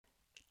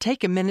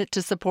Take a minute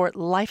to support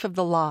Life of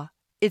the Law.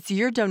 It's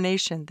your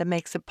donation that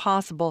makes it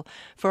possible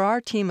for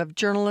our team of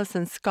journalists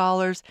and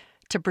scholars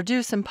to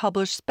produce and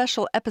publish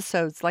special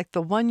episodes like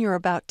the one you're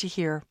about to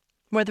hear.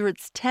 Whether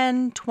it's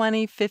 $10,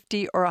 $20,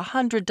 $50, or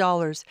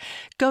 $100,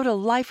 go to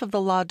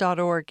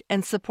lifeofthelaw.org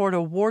and support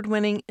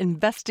award-winning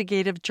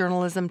investigative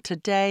journalism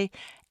today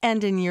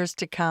and in years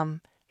to come.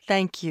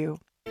 Thank you.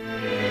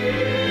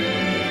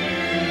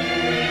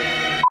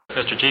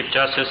 Mr. Chief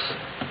Justice,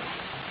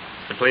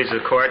 the pleas of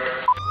the court.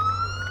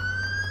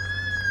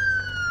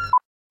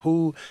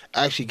 Who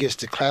actually gets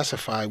to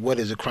classify what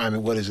is a crime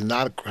and what is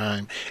not a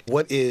crime?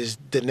 What is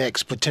the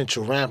next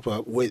potential ramp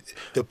up with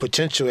the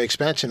potential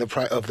expansion of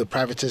the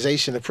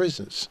privatization of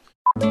prisons?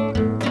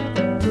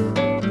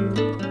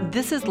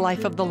 This is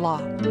Life of the Law.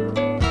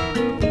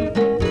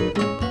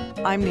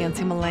 I'm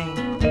Nancy Mullane.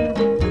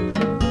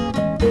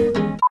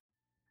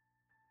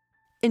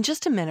 In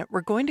just a minute, we're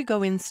going to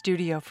go in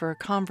studio for a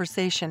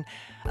conversation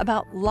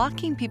about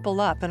locking people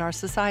up in our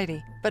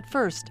society. But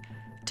first,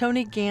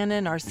 Tony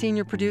Gannon, our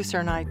senior producer,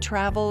 and I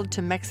traveled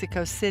to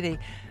Mexico City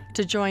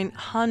to join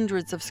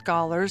hundreds of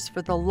scholars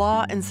for the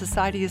Law and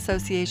Society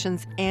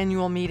Association's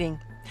annual meeting.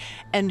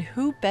 And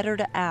who better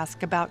to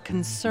ask about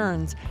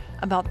concerns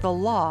about the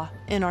law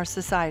in our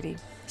society?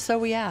 So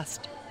we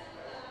asked.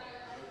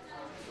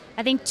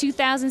 I think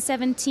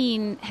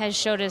 2017 has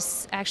showed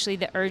us actually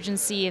the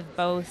urgency of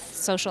both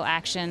social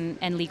action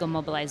and legal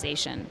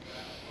mobilization.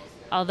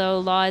 Although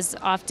law is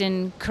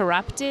often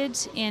corrupted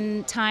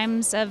in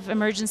times of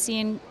emergency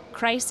and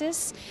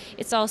crisis,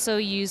 it's also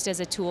used as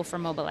a tool for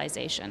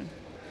mobilization.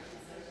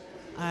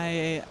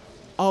 I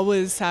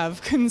always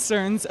have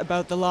concerns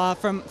about the law.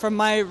 From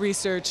my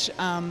research,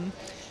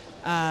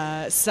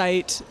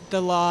 cite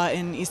the law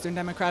in Eastern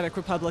Democratic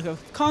Republic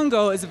of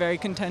Congo is a very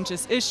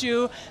contentious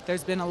issue.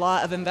 There's been a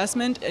lot of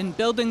investment in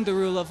building the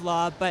rule of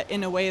law, but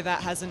in a way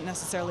that hasn't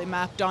necessarily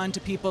mapped onto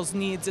people's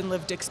needs and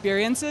lived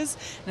experiences.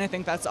 And I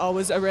think that's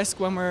always a risk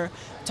when we're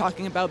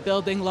talking about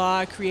building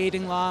law,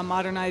 creating law,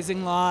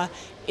 modernizing law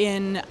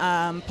in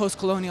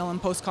post-colonial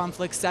and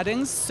post-conflict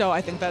settings. So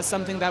I think that's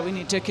something that we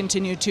need to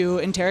continue to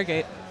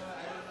interrogate.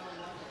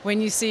 When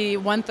you see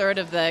 1/3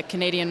 of the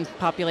Canadian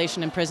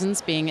population in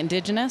prisons being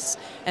Indigenous,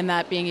 and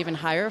that being even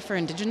higher for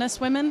Indigenous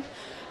women,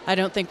 I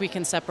don't think we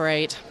can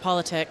separate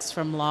politics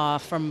from law,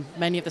 from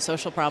many of the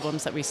social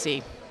problems that we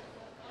see.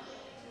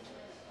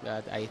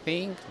 But I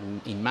think,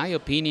 in my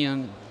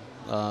opinion,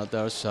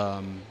 there's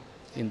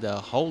in the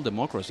whole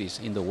democracies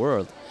in the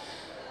world,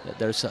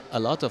 there's a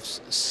lot of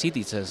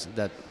citizens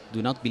that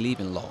do not believe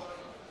in law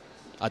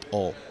at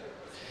all.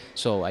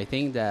 So I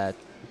think that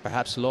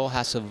perhaps law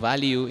has a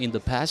value in the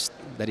past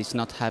that it's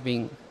not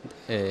having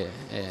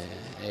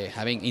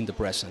in the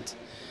present.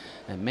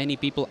 And many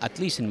people, at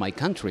least in my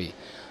country,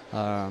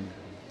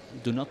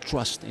 do not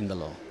trust in the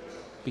law,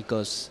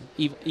 because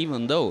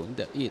even though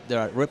there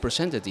are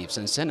representatives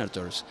and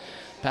senators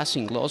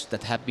passing laws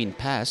that have been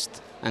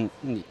passed, and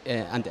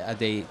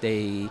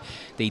they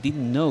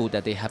didn't know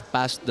that they have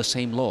passed the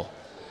same law.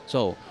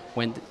 So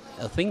when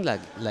a thing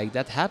like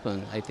that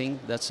happens, I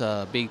think that's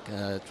a big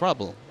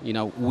trouble,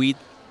 with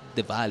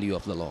the value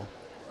of the law.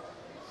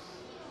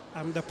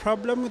 The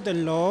problem with the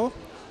law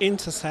in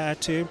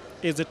society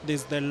is that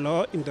there's the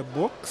law in the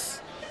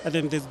books and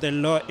then there's the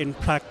law in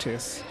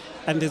practice.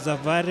 And there's a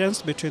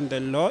variance between the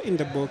law in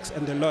the books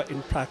and the law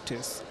in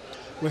practice.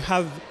 We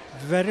have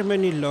very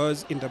many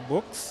laws in the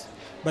books,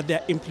 but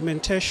their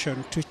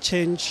implementation to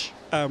change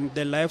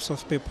the lives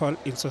of people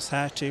in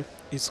society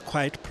is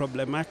quite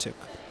problematic.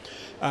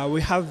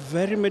 We have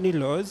very many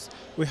laws,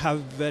 we have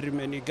very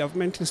many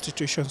government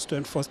institutions to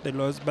enforce the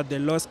laws, but the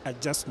laws are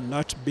just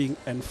not being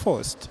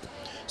enforced.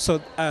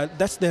 So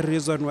that's the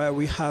reason why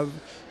we have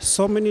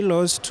so many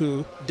laws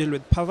to deal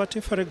with poverty,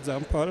 for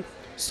example,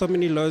 so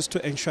many laws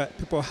to ensure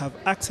people have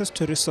access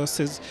to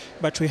resources,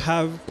 but we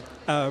have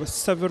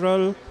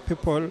several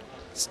people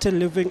still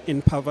living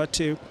in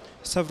poverty,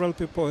 several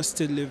people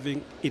still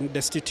living in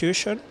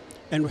destitution,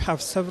 and we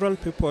have several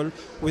people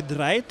with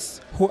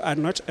rights who are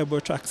not able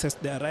to access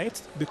their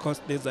rights because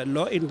there's a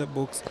law in the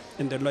books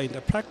and the law in the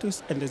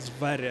practice, and there's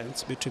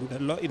variance between the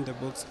law in the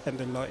books and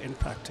the law in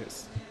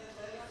practice.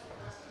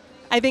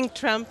 I think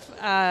Trump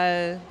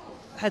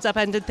has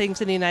upended things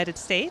in the United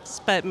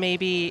States, but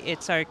maybe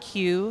it's our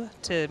cue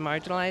to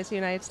marginalize the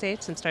United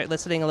States and start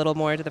listening a little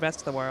more to the rest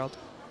of the world.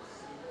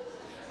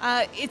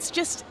 It's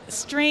just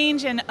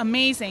strange and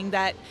amazing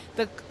that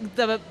the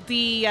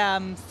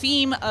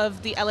theme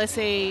of the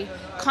LSA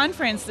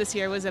conference this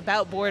year was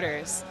about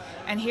borders.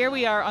 And here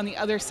we are on the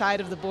other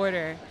side of the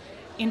border,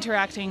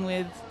 interacting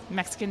with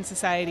Mexican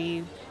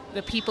society,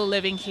 the people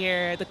living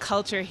here, the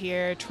culture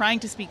here, trying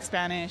to speak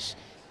Spanish.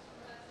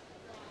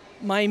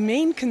 My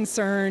main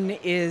concern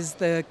is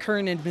the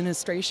current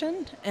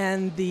administration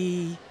and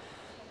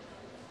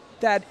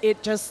that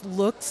it just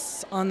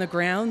looks on the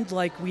ground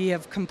like we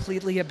have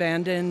completely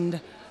abandoned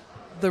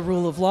the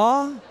rule of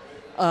law.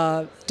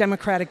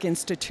 Democratic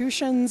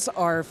institutions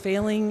are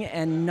failing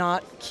and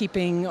not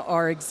keeping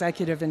our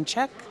executive in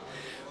check.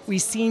 we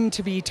seem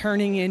to be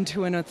turning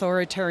into an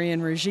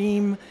authoritarian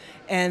regime,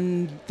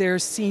 and there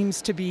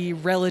seems to be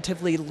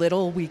relatively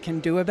little we can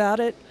do about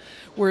it.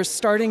 We're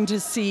starting to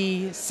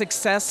see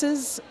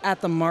successes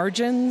at the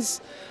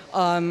margins.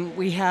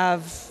 We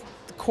have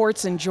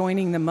courts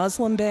enjoining the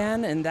Muslim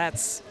ban, and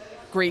that's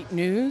great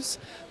news.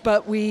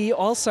 But we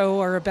also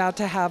are about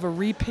to have a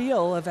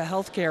repeal of a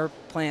healthcare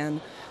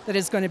plan that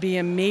is going to be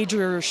a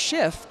major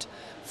shift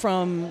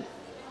from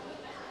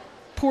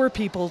poor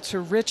people to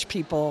rich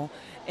people,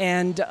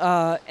 and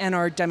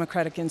our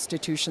democratic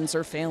institutions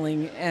are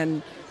failing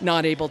and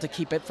not able to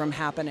keep it from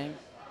happening.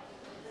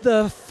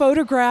 The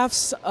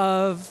photographs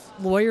of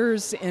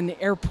lawyers in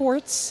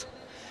airports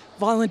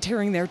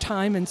volunteering their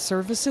time and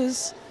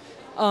services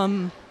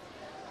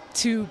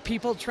to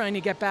people trying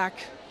to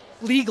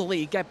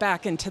legally get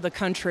back into the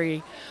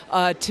country,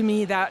 to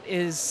me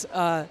that's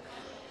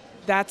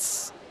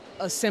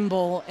a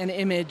symbol, an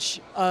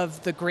image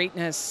of the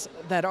greatness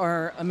that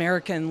our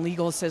American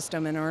legal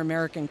system and our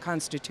American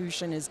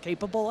Constitution is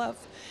capable of.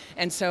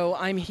 And so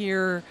I'm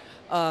here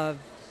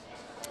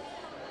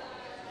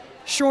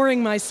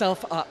shoring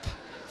myself up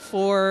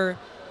for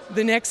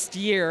the next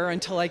year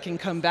until I can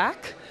come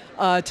back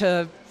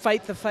to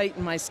fight the fight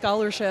in my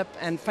scholarship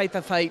and fight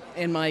the fight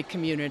in my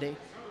community.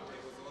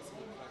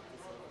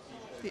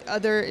 The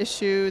other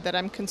issue that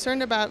I'm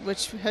concerned about,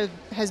 which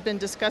has been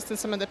discussed in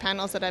some of the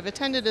panels that I've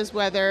attended, is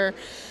whether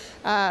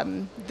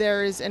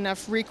there is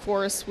enough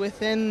recourse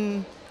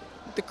within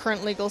the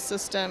current legal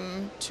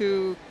system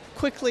to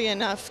quickly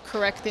enough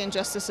correct the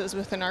injustices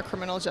within our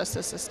criminal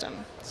justice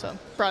system. So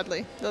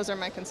broadly, those are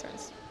my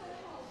concerns.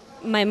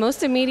 My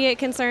most immediate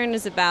concern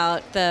is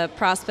about the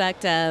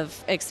prospect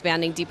of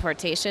expanding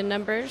deportation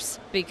numbers,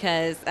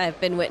 because I've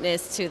been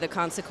witness to the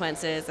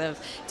consequences of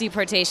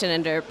deportation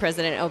under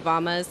President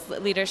Obama's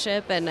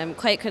leadership, and I'm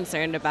quite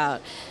concerned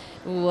about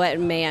what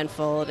may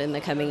unfold in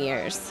the coming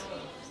years.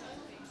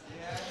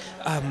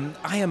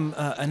 I am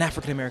an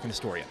African American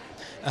historian.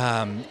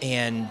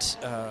 And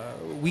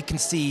we can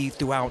see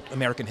throughout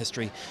American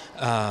history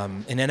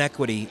an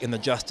inequity in the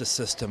justice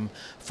system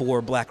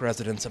for black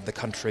residents of the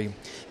country.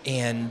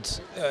 And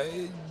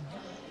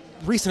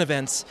recent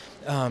events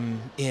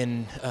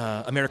in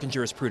American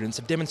jurisprudence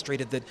have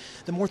demonstrated that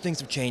the more things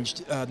have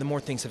changed, the more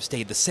things have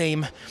stayed the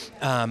same,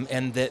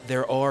 and that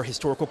there are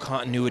historical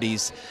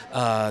continuities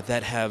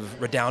that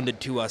have redounded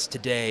to us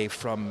today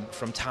from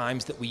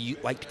times that we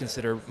like to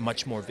consider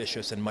much more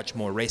vicious and much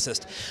more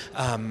racist.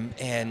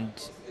 And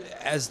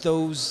as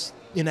those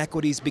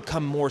inequities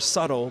become more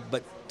subtle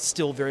but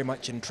still very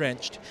much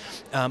entrenched,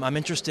 I'm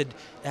interested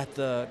at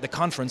the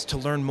conference to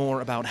learn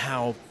more about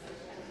how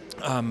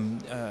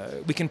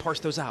we can parse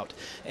those out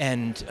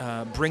and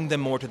bring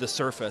them more to the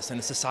surface in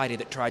a society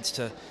that tries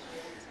to,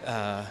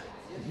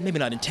 maybe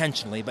not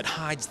intentionally, but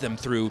hides them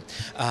through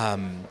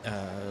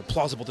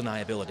plausible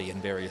deniability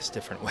in various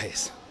different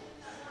ways.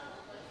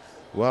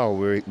 Well,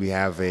 we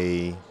have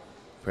a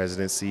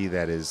presidency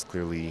that is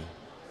clearly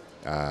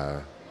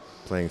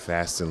playing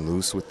fast and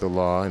loose with the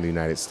law in the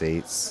United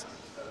States,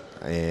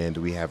 and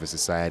we have a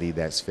society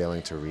that's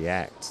failing to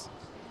react.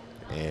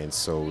 And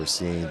so we're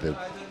seeing the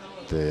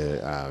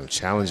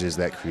challenges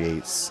that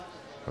creates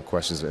on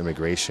questions of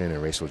immigration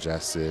and racial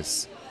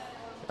justice,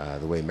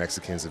 the way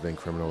Mexicans have been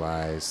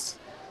criminalized.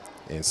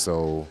 And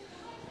so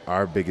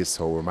our biggest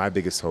hope, or my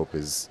biggest hope,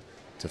 is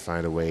to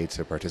find a way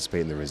to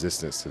participate in the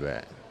resistance to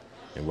that,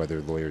 and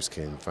whether lawyers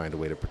can find a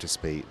way to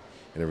participate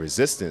in a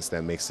resistance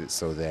that makes it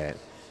so that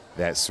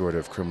that sort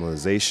of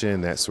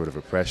criminalization, that sort of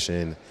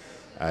oppression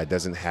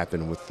doesn't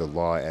happen with the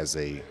law as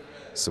a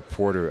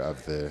supporter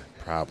of the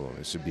problem.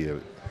 It should be a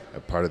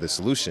part of the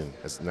solution.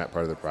 That's not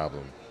part of the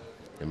problem,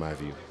 in my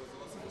view.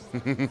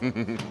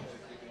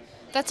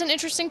 That's an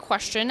interesting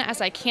question,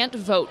 as I can't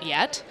vote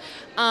yet.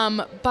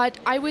 But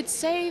I would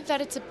say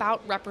that it's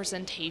about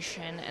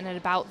representation and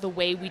about the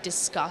way we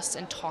discuss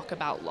and talk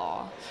about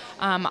law.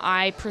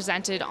 I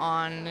presented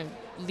on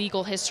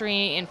legal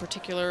history, in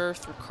particular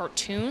through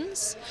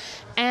cartoons,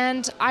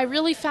 and I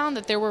really found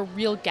that there were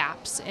real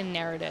gaps in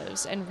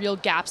narratives and real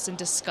gaps in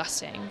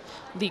discussing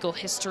legal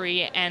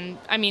history, and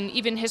I mean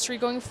even history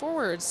going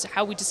forwards,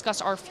 how we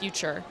discuss our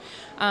future.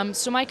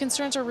 So my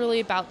concerns are really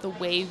about the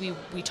way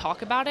we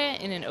talk about it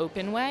in an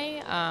open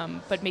way,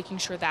 but making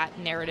sure that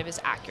narrative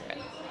is accurate.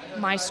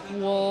 My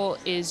school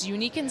is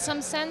unique in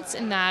some sense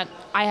in that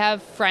I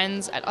have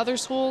friends at other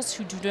schools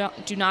who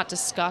do not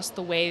discuss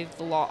the way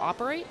the law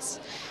operates.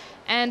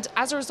 And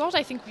as a result,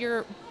 I think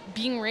we're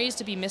being raised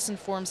to be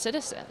misinformed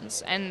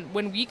citizens. And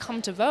when we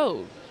come to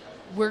vote,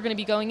 we're going to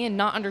be going in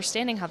not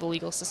understanding how the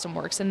legal system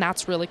works, and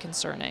that's really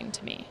concerning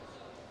to me.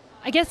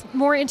 I guess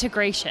more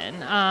integration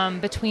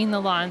between the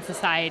law and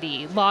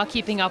society, law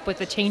keeping up with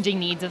the changing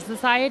needs of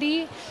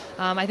society.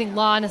 I think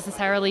law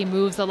necessarily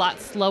moves a lot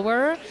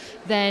slower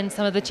than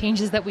some of the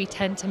changes that we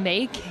tend to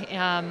make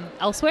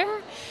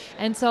elsewhere.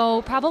 And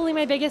so probably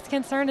my biggest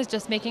concern is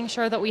just making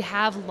sure that we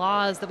have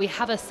laws, that we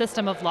have a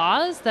system of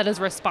laws that is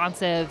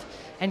responsive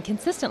and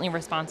consistently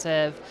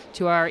responsive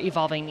to our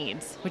evolving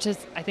needs, which is,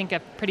 I think, a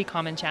pretty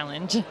common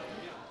challenge.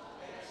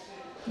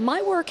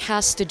 My work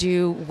has to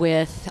do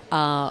with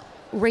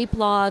rape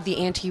law, the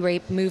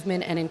anti-rape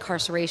movement, and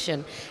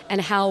incarceration,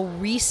 and how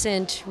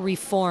recent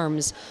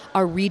reforms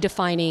are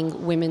redefining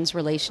women's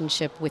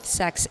relationship with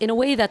sex in a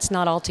way that's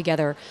not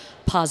altogether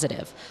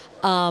positive.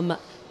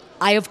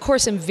 I, of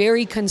course, am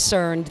very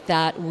concerned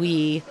that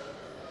we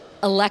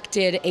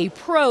elected a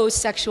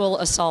pro-sexual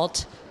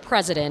assault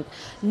president.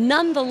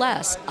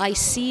 Nonetheless, I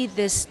see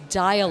this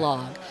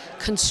dialogue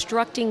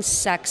constructing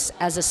sex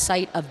as a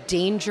site of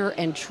danger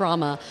and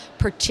trauma,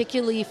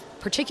 particularly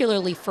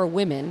for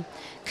women,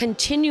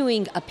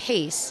 continuing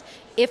apace,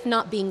 if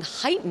not being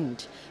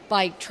heightened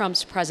by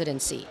Trump's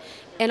presidency.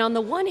 And on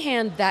the one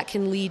hand, that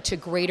can lead to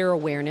greater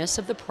awareness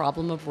of the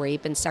problem of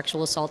rape and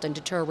sexual assault and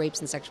deter rapes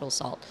and sexual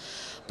assault.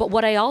 But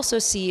what I also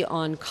see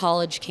on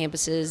college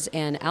campuses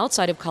and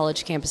outside of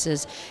college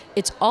campuses,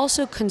 it's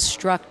also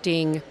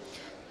constructing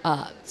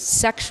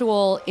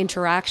sexual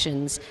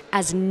interactions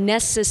as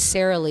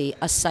necessarily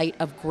a site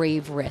of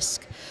grave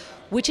risk,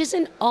 which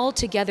isn't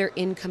altogether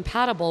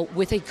incompatible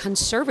with a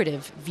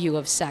conservative view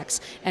of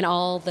sex and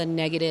all the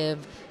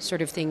negative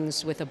sort of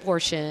things with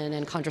abortion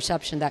and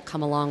contraception that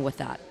come along with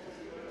that.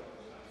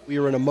 We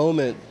are in a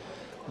moment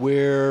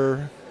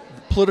where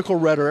political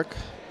rhetoric,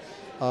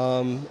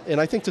 and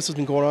I think this has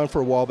been going on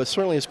for a while, but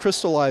certainly has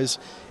crystallized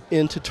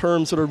into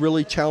terms that are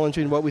really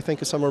challenging what we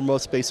think are some of our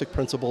most basic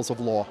principles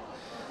of law.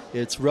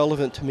 It's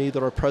relevant to me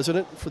that our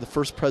president, for the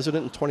first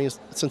president in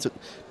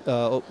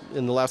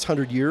the last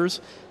 100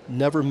 years,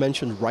 never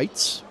mentioned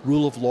rights,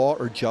 rule of law,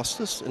 or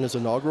justice in his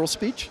inaugural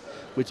speech,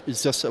 which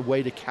is just a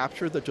way to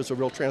capture that there's a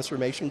real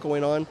transformation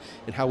going on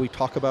in how we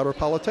talk about our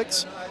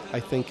politics. I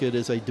think it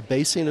is a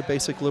debasing of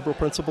basic liberal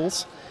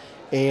principles,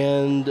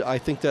 and I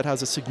think that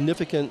has a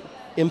significant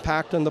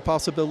impact on the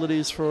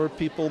possibilities for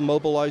people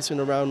mobilizing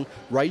around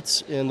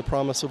rights and the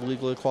promise of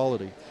legal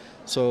equality.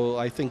 So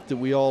I think that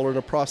we all are in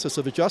a process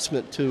of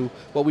adjustment to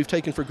what we've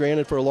taken for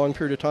granted for a long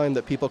period of time,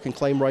 that people can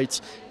claim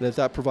rights, and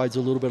that provides a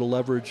little bit of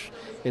leverage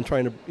in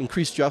trying to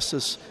increase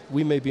justice.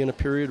 We may be in a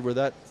period where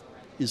that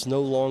is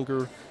no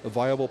longer a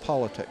viable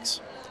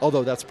politics.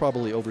 Although that's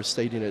probably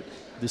overstating it.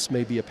 This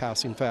may be a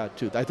passing fad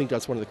too. I think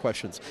that's one of the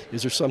questions.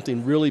 Is there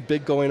something really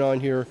big going on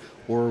here,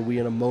 or are we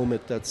in a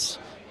moment that's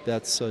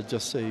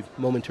just a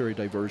momentary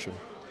diversion?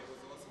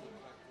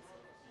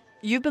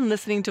 You've been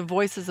listening to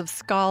Voices of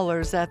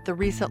Scholars at the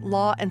recent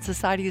Law and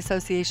Society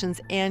Association's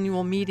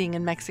annual meeting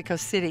in Mexico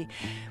City.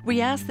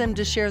 We asked them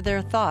to share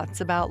their thoughts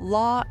about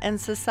law and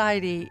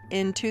society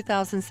in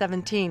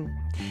 2017.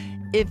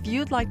 If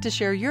you'd like to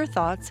share your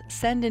thoughts,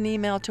 send an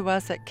email to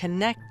us at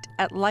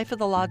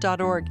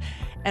connect@lifeofthelaw.org,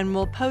 and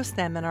we'll post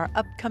them in our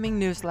upcoming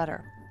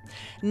newsletter.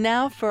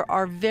 Now for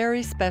our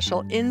very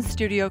special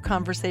in-studio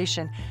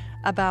conversation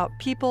about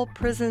people,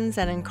 prisons,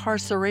 and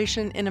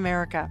incarceration in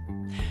America.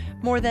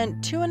 More than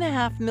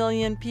 2.5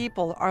 million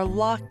people are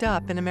locked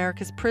up in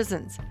America's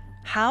prisons.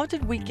 How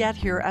did we get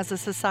here as a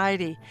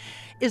society?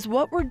 Is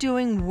what we're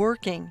doing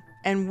working?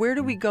 And where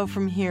do we go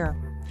from here?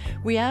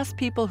 We asked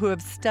people who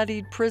have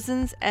studied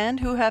prisons and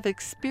who have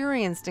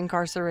experienced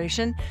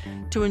incarceration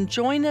to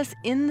join us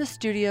in the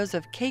studios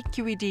of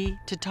KQED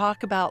to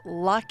talk about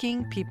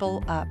locking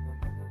people up.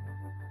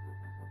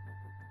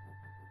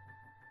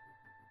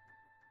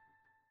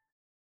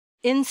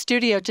 In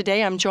studio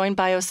today, I'm joined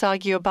by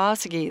Osagie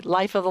Obasogie,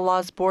 Life of the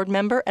Law's board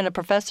member and a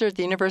professor at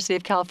the University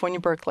of California,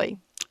 Berkeley.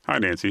 Hi,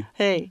 Nancy.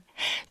 Hey.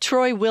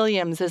 Troy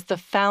Williams is the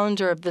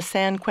founder of the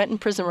San Quentin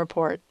Prison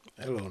Report.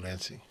 Hello,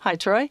 Nancy. Hi,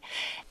 Troy.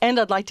 And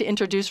I'd like to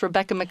introduce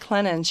Rebecca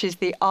McLennan. She's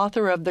the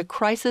author of The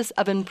Crisis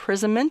of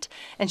Imprisonment,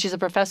 and she's a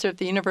professor at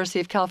the University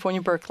of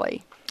California,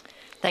 Berkeley.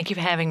 Thank you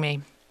for having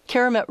me.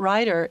 Karamet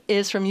Ryder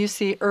is from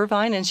UC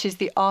Irvine, and she's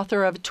the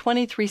author of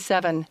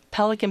 23/7,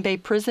 Pelican Bay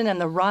Prison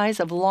and the Rise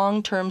of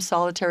Long-Term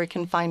Solitary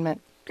Confinement.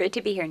 Great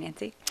to be here,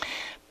 Nancy.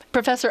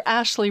 Professor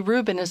Ashley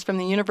Rubin is from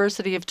the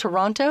University of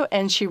Toronto,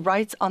 and she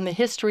writes on the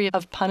history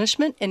of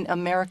punishment in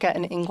America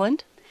and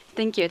England.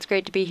 Thank you. It's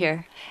great to be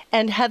here.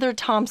 And Heather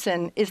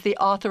Thompson is the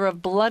author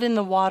of Blood in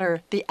the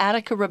Water, The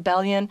Attica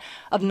Rebellion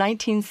of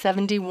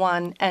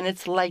 1971 and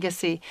Its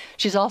Legacy.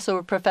 She's also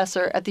a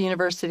professor at the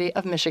University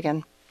of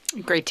Michigan.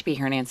 Great to be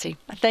here, Nancy.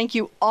 Thank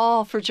you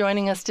all for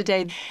joining us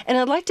today. And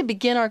I'd like to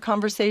begin our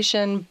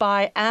conversation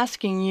by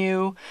asking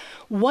you,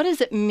 what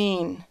does it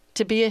mean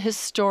to be a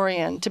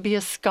historian, to be a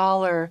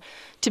scholar,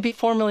 to be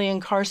formerly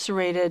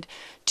incarcerated,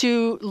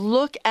 to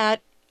look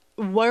at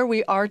where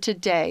we are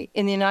today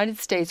in the United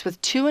States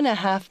with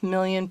 2.5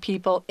 million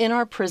people in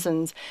our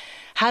prisons?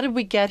 How did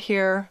we get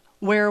here?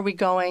 Where are we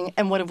going?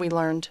 And what have we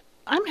learned?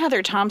 I'm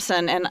Heather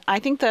Thompson, and I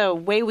think the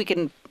way we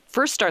can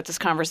first start this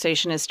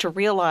conversation is to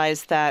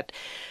realize that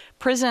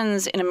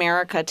prisons in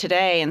America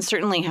today, and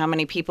certainly how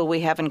many people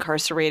we have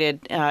incarcerated,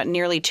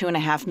 nearly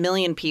 2.5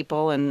 million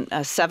people and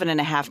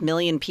 7.5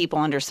 million people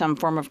under some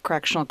form of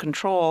correctional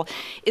control,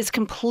 is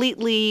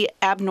completely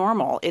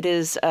abnormal. It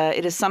is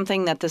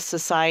something that the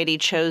society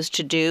chose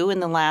to do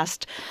in the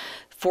last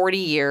 40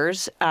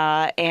 years,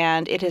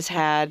 and it has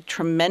had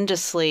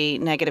tremendously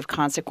negative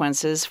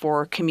consequences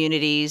for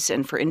communities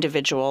and for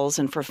individuals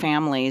and for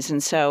families.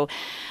 And so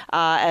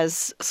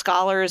as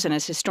scholars and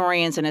as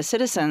historians and as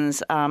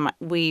citizens,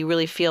 we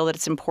really feel that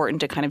it's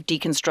important to kind of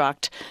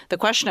deconstruct the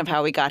question of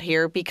how we got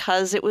here,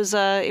 because it was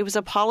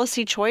a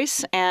policy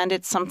choice, and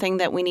it's something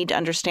that we need to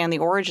understand the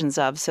origins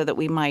of so that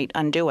we might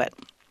undo it.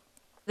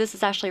 This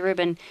is Ashley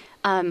Rubin.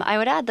 I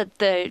would add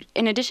that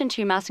in addition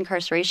to mass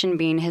incarceration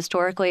being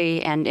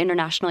historically and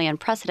internationally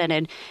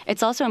unprecedented,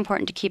 it's also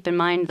important to keep in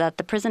mind that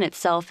the prison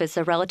itself is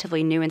a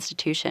relatively new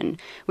institution.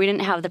 We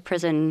didn't have the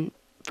prison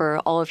for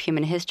all of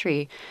human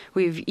history.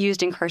 We've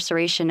used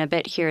incarceration a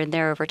bit here and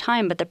there over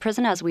time, but the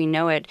prison as we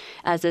know it,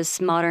 as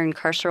this modern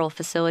carceral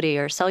facility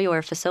or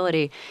cellular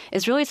facility,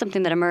 is really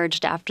something that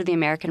emerged after the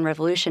American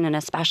Revolution and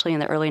especially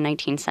in the early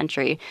 19th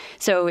century.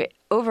 So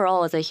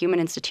overall, as a human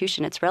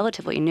institution, it's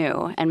relatively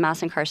new, and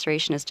mass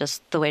incarceration is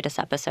just the latest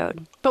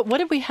episode. But what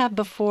did we have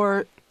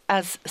before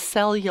as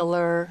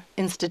cellular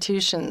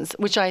institutions,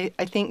 which I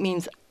think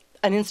means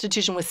an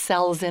institution with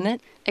cells in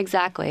it?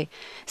 Exactly.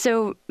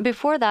 So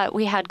before that,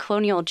 we had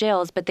colonial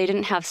jails, but they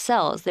didn't have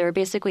cells. They were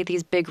basically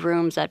these big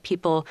rooms that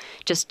people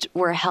just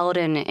were held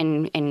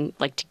in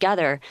like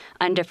together,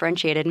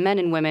 undifferentiated, men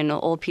and women,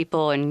 old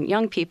people and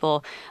young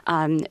people,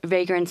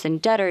 vagrants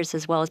and debtors,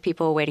 as well as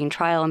people awaiting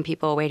trial and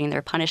people awaiting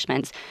their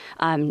punishments.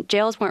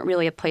 Jails weren't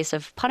really a place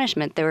of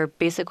punishment. They were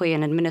basically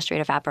an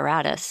administrative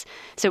apparatus.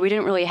 So we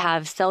didn't really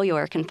have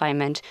cellular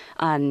confinement.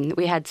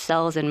 We had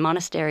cells in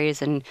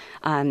monasteries and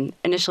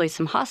initially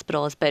some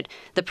hospitals, but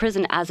the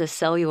prison as a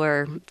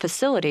cellular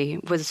facility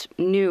was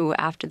new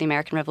after the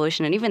American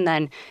Revolution, and even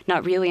then,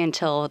 not really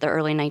until the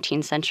early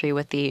 19th century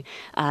with the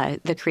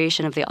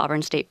creation of the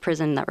Auburn State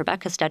Prison that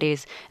Rebecca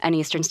studies and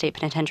Eastern State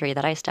Penitentiary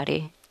that I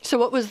study. So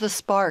what was the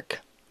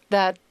spark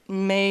that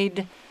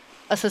made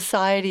a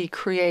society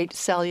create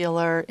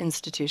cellular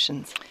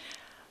institutions?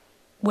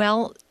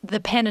 Well, the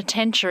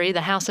penitentiary,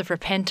 the House of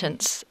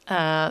Repentance,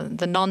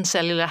 the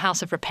non-cellular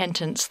House of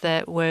Repentance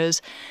that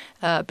was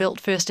built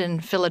first in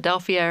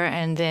Philadelphia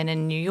and then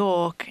in New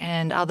York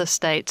and other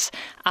states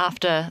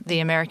after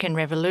the American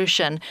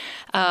Revolution,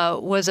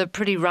 was a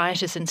pretty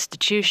riotous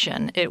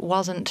institution. It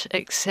wasn't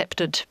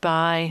accepted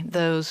by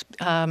those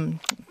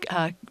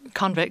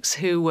convicts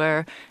who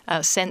were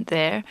sent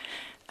there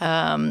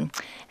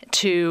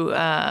to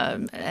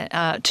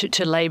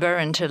labor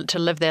and to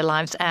live their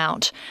lives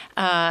out,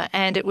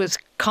 and it was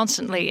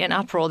constantly in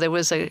uproar. There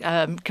was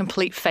a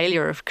complete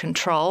failure of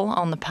control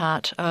on the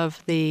part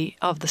of the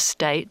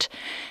state,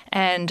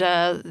 and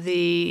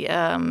the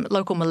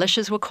local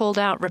militias were called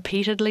out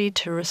repeatedly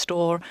to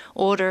restore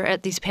order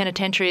at these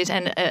penitentiaries,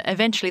 and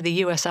eventually the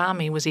U.S.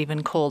 Army was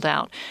even called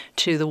out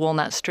to the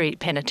Walnut Street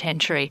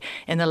Penitentiary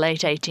in the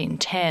late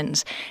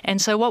 1810s.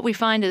 And so what we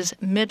find is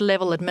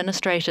mid-level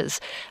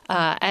administrators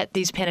at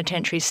these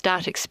penitentiaries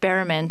start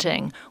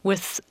experimenting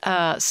with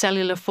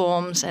cellular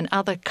forms and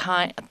other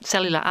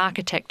cellular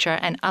architecture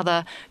and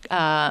other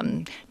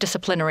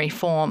disciplinary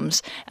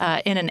forms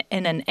in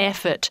an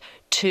effort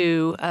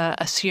to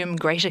assume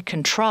greater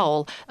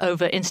control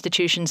over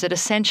institutions that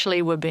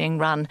essentially were being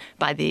run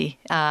by the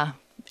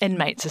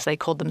inmates, as they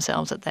called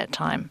themselves at that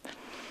time.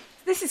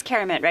 This is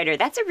Kara Met-Ryder.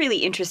 That's a really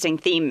interesting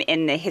theme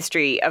in the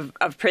history of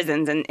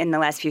prisons in the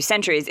last few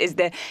centuries, is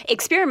the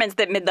experiments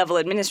that mid-level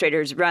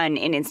administrators run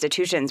in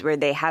institutions where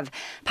they have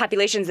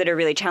populations that are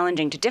really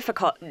challenging to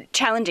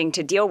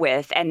deal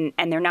with, and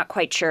they're not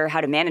quite sure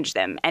how to manage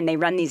them, and they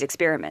run these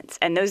experiments.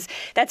 And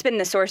that's been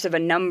the source of a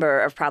number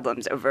of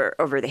problems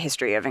over the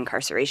history of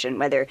incarceration,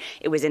 whether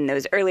it was in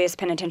those earliest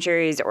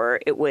penitentiaries or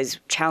it was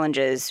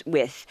challenges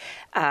with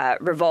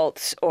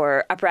revolts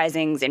or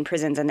uprisings in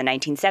prisons in the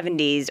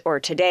 1970s, or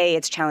today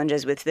it's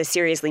challenges with the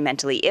seriously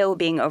mentally ill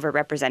being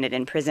overrepresented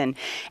in prison.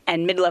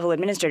 And mid-level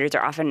administrators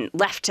are often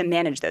left to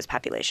manage those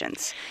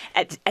populations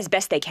as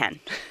best they can.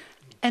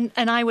 And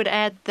I would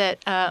add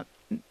that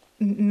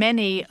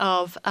many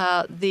of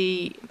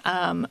the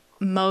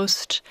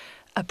most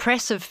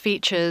oppressive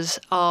features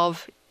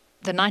of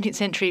the 19th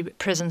century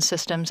prison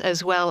systems,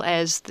 as well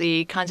as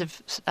the kinds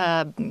of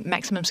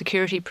maximum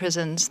security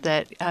prisons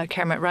that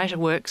Kara Met-Ryder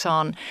works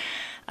on,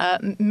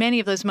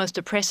 many of those most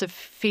oppressive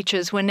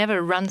features were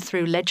never run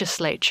through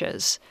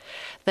legislatures.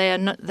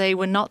 They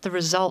were not the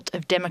result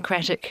of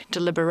democratic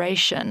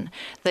deliberation.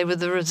 They were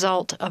the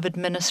result of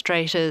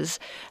administrators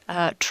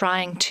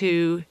trying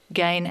to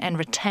gain and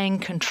retain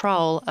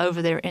control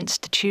over their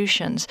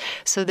institutions.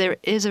 So there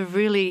is a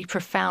really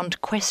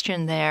profound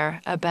question there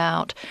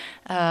about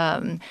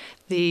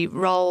the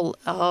role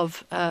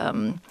of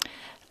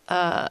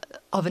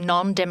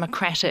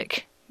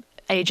non-democratic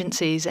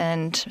agencies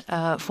and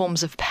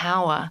forms of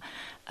power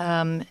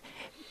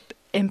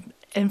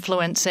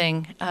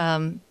influencing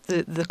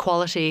the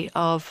quality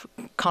of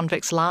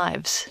convicts'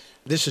 lives.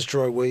 This is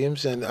Troy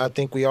Williams, and I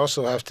think we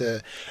also have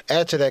to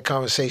add to that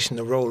conversation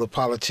the role of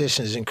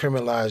politicians in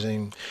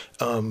criminalizing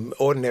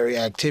ordinary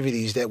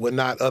activities that would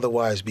not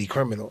otherwise be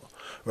criminal.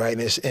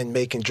 right? And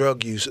making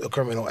drug use a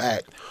criminal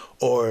act,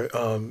 or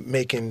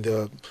making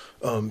the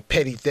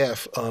petty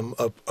theft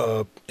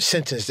a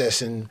sentence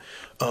that's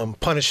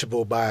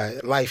punishable by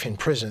life in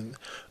prison,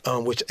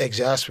 which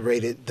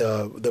exacerbated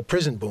the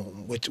prison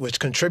boom, which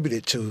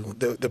contributed to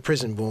the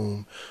prison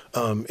boom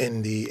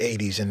in the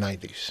 80s and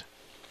 90s.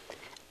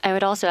 I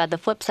would also add the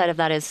flip side of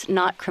that is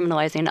not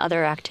criminalizing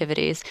other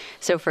activities.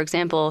 So, for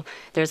example,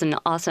 there's an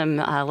awesome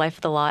Life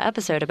of the Law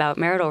episode about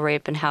marital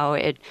rape and how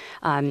it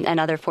and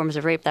other forms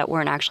of rape that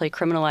weren't actually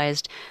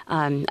criminalized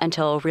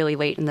until really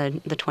late in the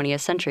 20th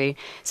century.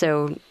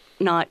 So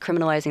not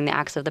criminalizing the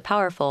acts of the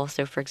powerful.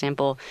 So, for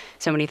example,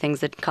 so many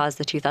things that caused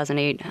the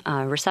 2008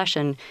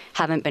 recession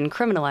haven't been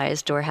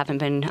criminalized or haven't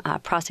been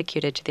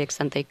prosecuted to the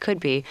extent they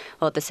could be,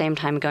 while at the same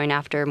time going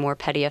after more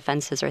petty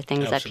offenses or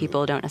things that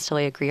people don't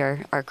necessarily agree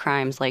are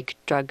crimes, like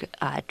drug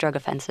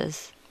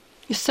offenses.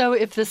 So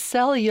if the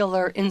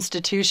cellular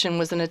institution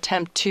was an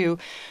attempt to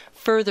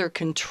further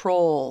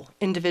control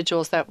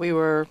individuals that we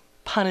were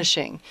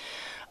punishing,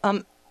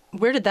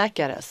 where did that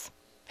get us?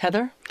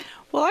 Heather?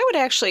 Well, I would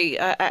actually,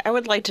 I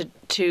would like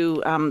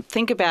to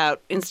think about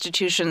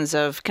institutions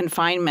of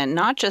confinement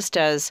not just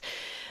as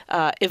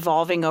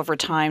evolving over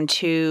time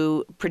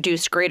to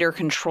produce greater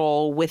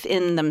control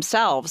within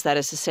themselves, that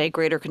is to say,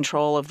 greater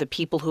control of the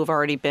people who have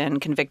already been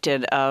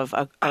convicted of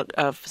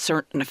a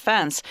certain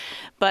offense,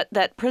 but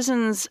that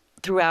prisons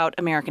throughout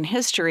American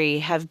history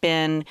have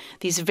been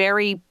these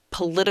very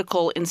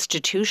political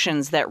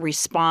institutions that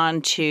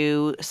respond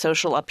to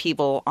social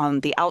upheaval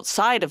on the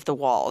outside of the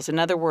walls. In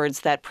other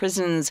words, that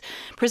prison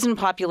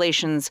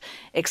populations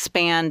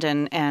expand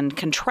and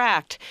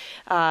contract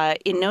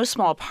in no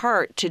small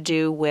part to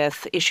do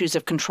with issues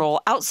of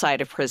control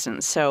outside of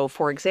prisons. So,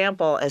 for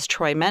example, as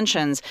Troy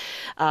mentions,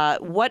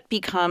 what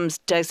becomes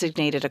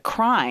designated a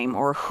crime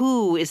or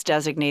who is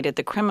designated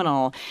the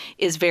criminal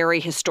is very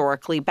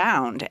historically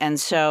bound. And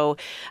so,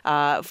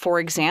 for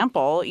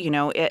example,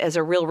 as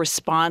a real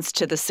response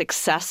to the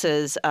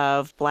successes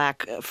of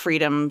Black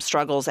freedom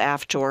struggles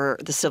after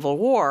the Civil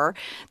War,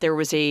 there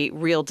was a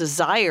real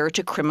desire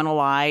to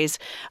criminalize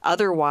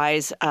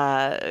otherwise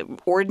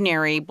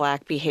ordinary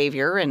Black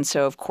behavior. And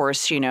so, of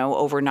course,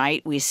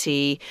 overnight we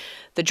see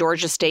the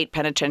Georgia State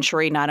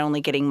Penitentiary not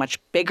only getting much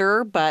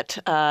bigger, but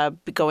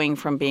going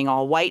from being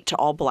all white to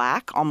all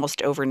Black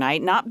almost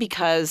overnight, not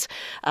because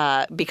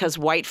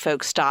white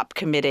folks stopped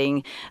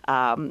committing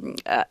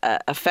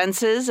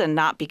offenses and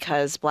not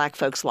because Black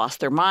folks lost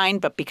their mind,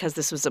 but because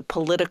this was a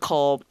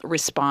political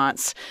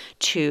response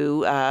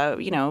to,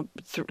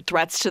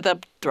 threats to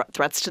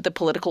the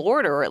political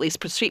order, or at least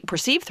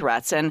perceived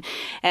threats. And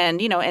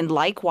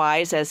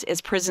likewise,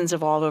 as prisons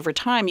evolve over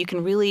time, you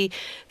can really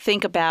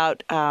think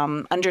about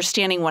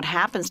understanding what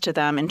happens to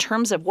them in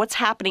terms of what's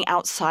happening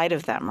outside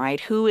of them,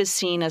 right? Who is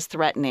seen as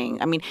threatening?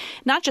 I mean,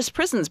 not just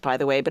prisons, by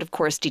the way, but of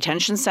course,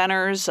 detention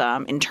centers,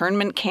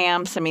 internment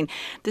camps. I mean,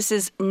 this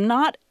is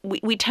not,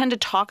 we tend to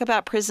talk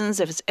about prisons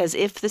as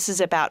if this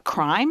is about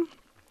crime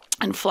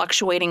and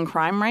fluctuating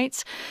crime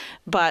rates.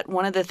 But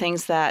one of the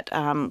things that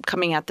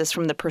coming at this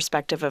from the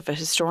perspective of a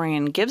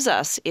historian gives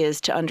us is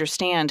to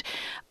understand,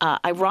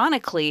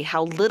 ironically,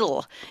 how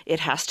little it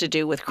has to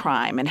do with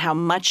crime and how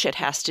much it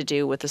has to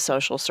do with the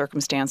social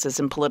circumstances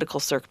and political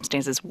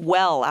circumstances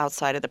well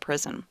outside of the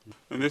prison.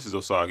 And this is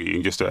Osagie,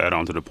 and just to add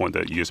on to the point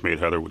that you just made,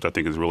 Heather, which I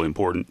think is really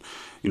important,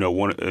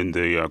 one in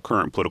the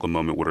current political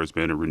moment where there's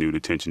been a renewed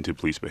attention to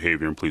police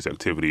behavior and police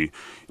activity,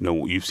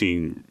 you've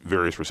seen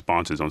various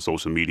responses on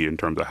social media in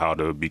terms of how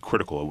to be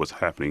critical of what's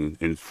happening.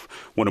 And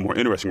one of the more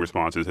interesting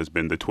responses has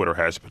been the Twitter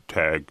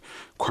hashtag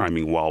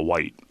criming while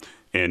white.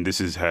 And this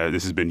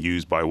has been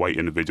used by white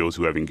individuals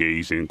who have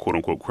engaged in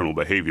quote-unquote criminal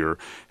behavior,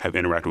 have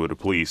interacted with the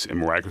police, and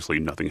miraculously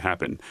nothing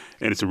happened.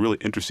 And it's a really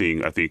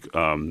interesting, I think,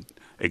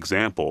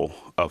 example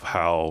of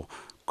how,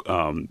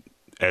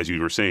 as you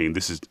were saying,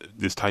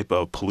 this type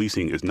of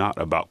policing is not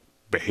about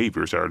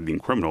behaviors that are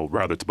deemed criminal.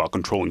 Rather, it's about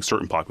controlling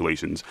certain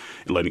populations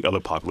and letting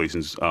other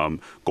populations go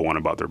on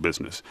about their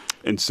business.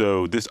 And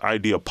so this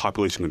idea of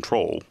population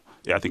control,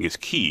 I think, is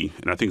key,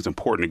 and I think it's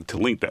important to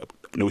link that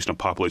notion of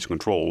population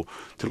control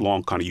to the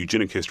long kind of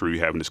eugenic history we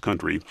have in this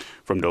country,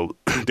 from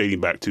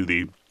dating back to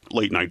the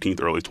late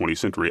 19th, early 20th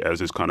century, as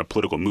this kind of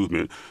political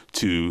movement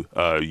to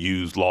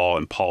use law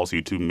and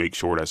policy to make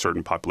sure that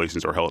certain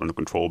populations are held under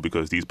control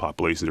because these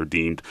populations are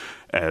deemed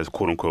as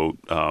quote-unquote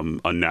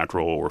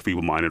unnatural or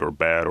feeble-minded or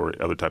bad or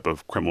other type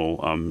of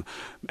criminal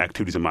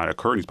activities that might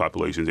occur in these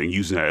populations, and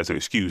using that as an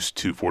excuse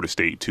for the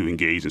state to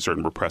engage in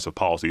certain repressive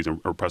policies and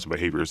repressive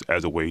behaviors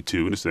as a way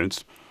to, in a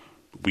sense,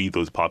 weed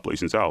those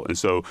populations out. And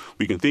so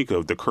we can think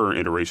of the current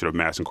iteration of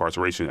mass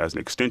incarceration as an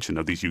extension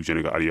of these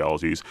eugenic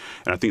ideologies.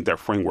 And I think that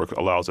framework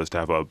allows us to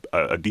have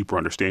a deeper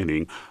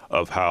understanding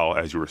of how,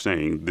 as you were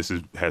saying,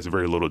 has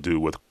very little to do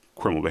with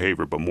criminal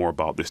behavior, but more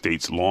about the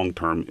state's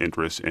long-term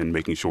interests in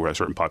making sure that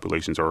certain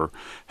populations are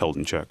held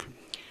in check.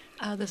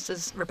 This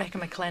is Rebecca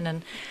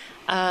McLennan.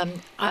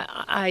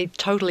 I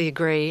totally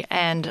agree.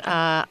 And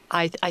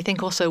I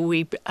think also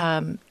we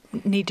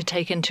need to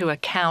take into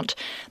account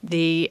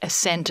the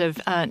ascent of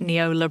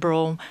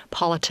neoliberal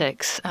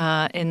politics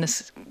in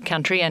this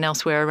country and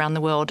elsewhere around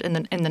the world in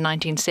the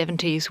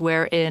 1970s,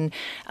 wherein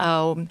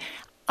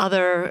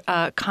other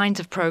kinds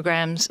of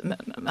programs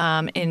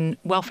in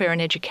welfare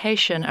and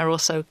education are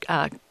also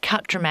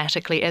cut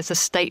dramatically as the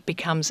state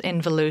becomes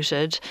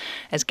involuted,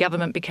 as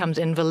government becomes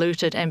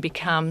involuted and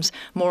becomes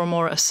more and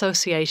more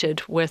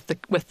associated with the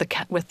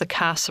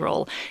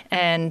carceral,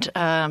 and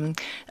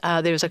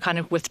there's a kind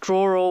of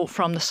withdrawal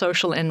from the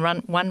social in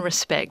one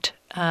respect,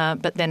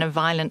 but then a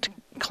violent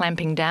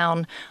clamping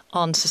down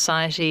on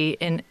society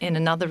in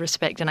another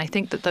respect. And I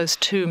think that those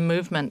two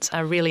movements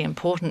are really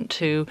important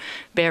to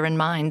bear in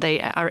mind.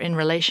 They are in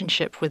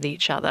relationship with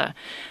each other.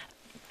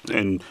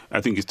 And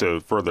I think just to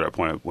further that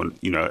point, when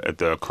at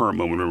the current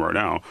moment right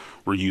now,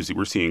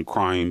 we're seeing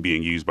crime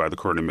being used by the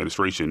current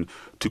administration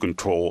to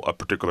control a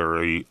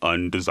particularly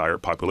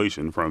undesired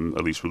population, from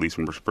at least from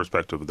the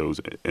perspective of those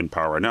in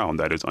power right now, and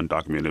that is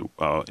undocumented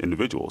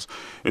individuals.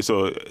 And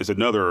so it's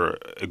another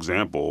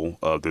example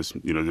of this,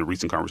 the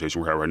recent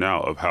conversation we're having right now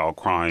of how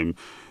crime.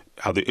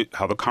 How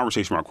the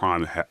conversation about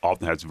crime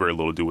often has very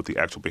little to do with the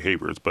actual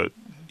behaviors, but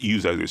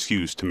used as an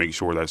excuse to make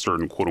sure that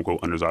certain quote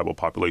unquote undesirable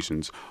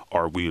populations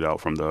are weeded out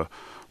from the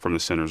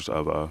centers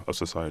of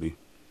society.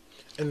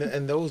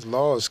 And those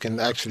laws can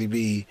actually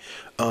be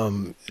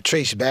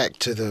traced back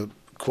to the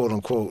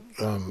quote-unquote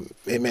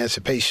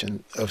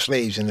emancipation of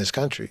slaves in this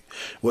country,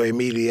 where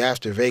immediately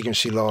after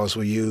vagrancy laws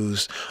were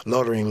used,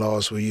 loitering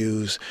laws were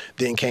used,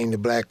 then came the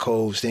black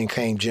codes, then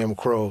came Jim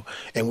Crow,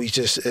 and we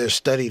just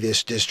study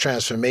this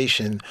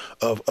transformation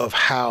of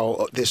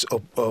how this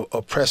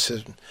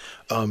oppressive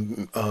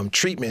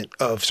treatment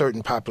of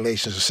certain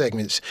populations or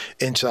segments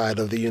inside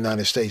of the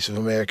United States of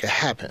America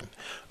happened.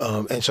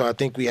 And so I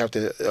think we have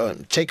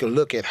to take a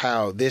look at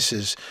how this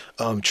is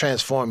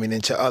transforming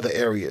into other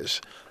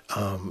areas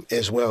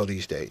as well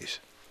these days.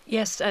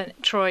 Yes,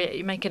 Troy,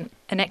 you make an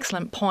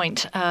excellent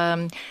point.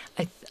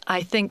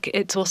 I think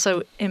it's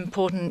also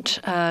important,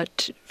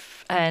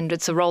 and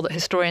it's a role that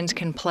historians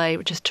can play,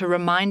 which is to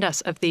remind us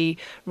of the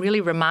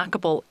really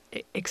remarkable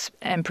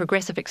and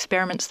progressive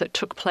experiments that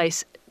took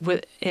place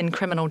in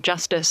criminal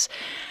justice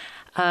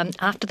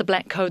after the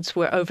Black Codes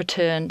were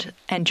overturned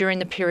and during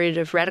the period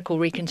of radical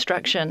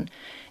Reconstruction,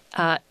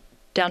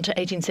 down to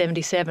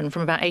 1877,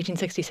 from about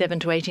 1867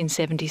 to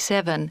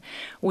 1877,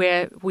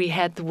 where we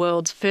had the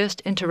world's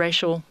first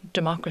interracial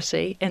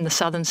democracy in the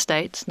southern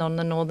states, not in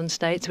the northern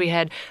states. We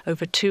had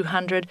over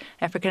 200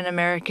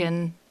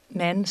 African-American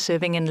men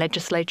serving in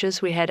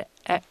legislatures. We had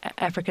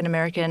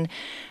African-American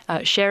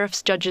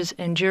sheriffs, judges,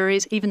 and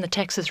juries. Even the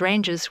Texas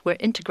Rangers were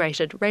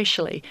integrated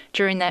racially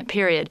during that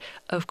period.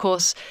 Of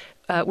course,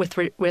 with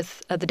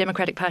the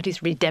Democratic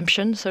Party's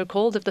redemption,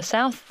 so-called, of the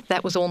South,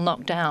 that was all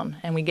knocked down,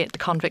 and we get the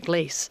convict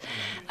lease.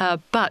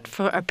 But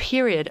for a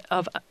period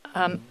of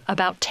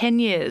about 10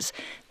 years,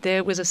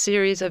 there was a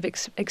series of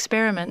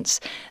experiments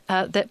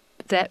that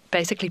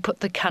basically put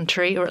the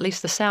country, or at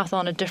least the South,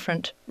 on a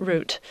different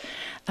route.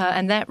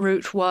 And that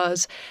route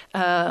was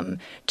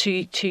to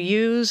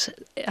use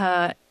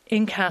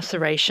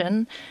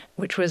incarceration,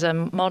 which was a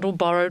model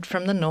borrowed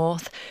from the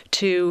North,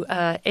 to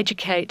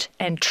educate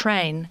and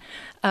train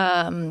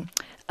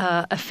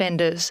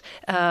offenders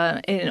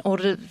in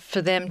order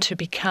for them to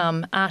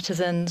become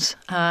artisans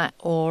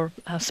or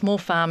small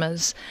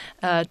farmers,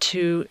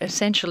 to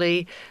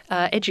essentially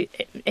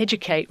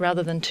educate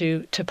rather than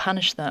to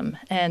punish them.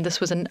 And this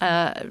was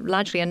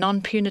largely a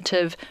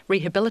non-punitive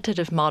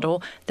rehabilitative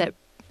model that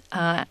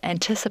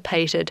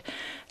anticipated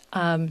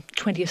the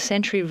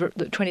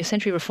 20th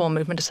century reform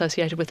movement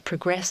associated with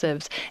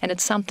progressives, and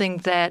it's something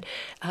that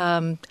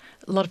a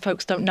lot of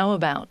folks don't know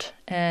about.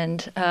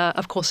 And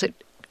of course, it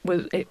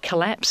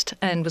collapsed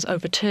and was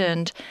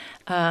overturned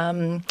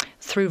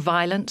through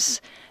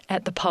violence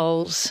at the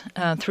polls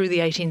through the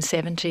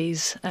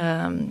 1870s,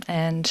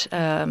 and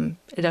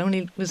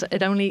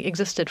it only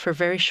existed for a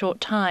very short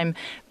time.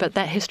 But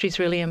that history is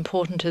really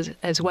important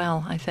as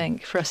well, I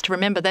think, for us to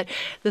remember that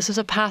this is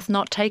a path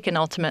not taken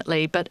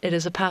ultimately, but it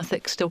is a path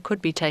that still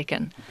could be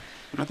taken.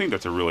 And I think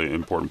that's a really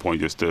important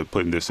point, just to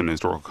put this in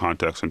historical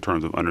context in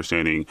terms of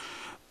understanding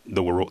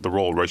the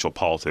role of racial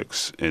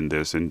politics in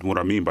this. And what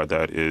I mean by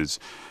that is,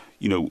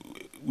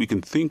 we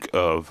can think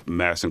of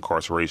mass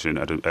incarceration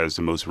as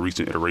the most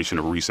recent iteration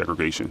of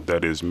resegregation.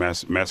 That is,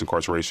 mass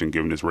incarceration,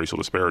 given its racial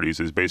disparities,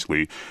 is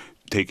basically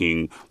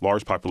taking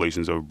large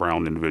populations of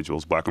brown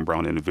individuals, black and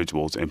brown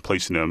individuals, and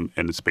placing them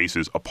in the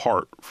spaces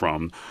apart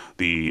from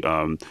the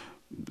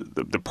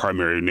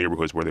primary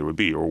neighborhoods where they would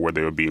be, or where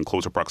they would be in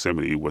closer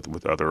proximity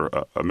with other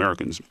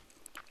Americans.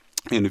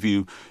 And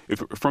if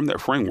from that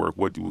framework,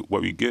 what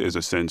we get is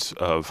a sense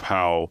of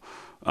how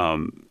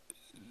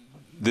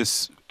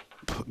this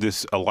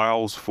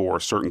allows for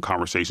certain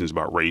conversations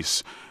about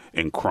race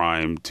and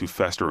crime to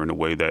fester in a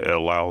way that it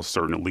allows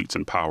certain elites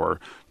in power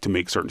to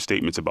make certain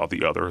statements about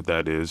the other.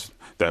 That is,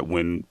 that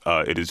when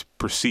it is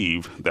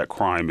perceived that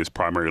crime is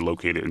primarily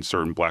located in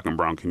certain black and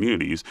brown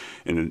communities,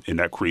 and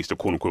that creates the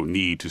quote unquote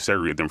need to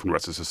segregate them from the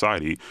rest of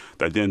society,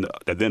 that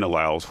then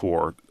allows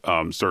for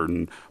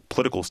certain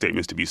political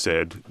statements to be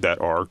said that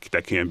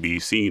can be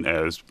seen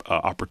as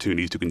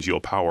opportunities to congeal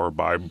power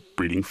by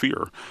breeding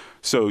fear.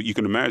 So you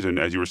can imagine,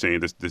 as you were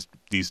saying,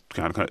 these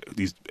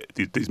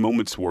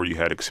moments where you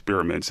had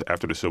experiments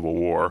after the Civil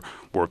War,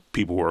 where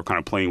people were kind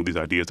of playing with these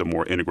ideas of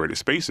more integrated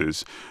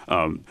spaces.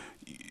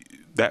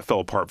 That fell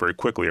apart very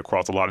quickly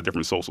across a lot of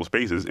different social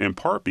spaces, in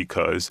part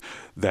because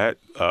that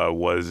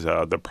was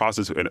the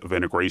process of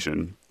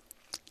integration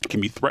can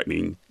be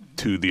threatening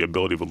to the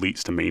ability of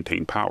elites to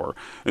maintain power.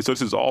 And so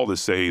this is all to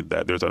say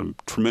that there's a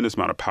tremendous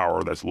amount of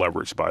power that's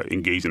leveraged by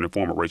engaging in a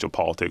form of racial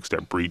politics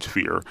that breeds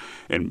fear.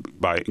 And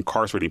by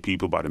incarcerating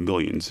people by the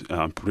millions,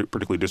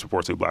 particularly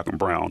disproportionately black and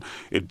brown,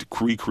 it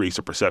recreates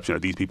a perception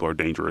that these people are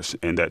dangerous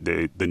and that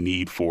the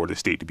need for the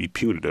state to be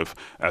punitive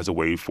as a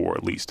way for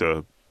elites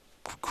to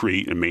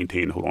create and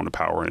maintain and hold on to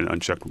power in an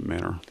unchecked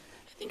manner.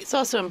 I think it's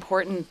also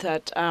important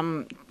that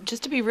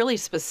just to be really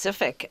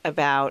specific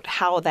about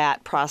how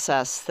that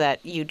process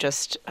that you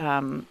just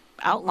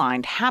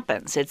outlined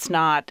happens. It's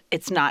not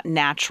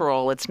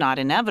natural. It's not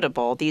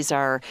inevitable. These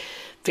are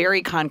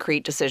very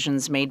concrete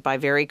decisions made by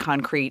very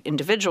concrete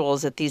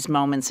individuals at these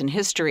moments in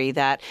history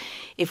that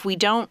if we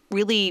don't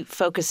really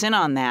focus in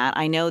on that,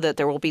 I know that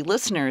there will be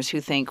listeners who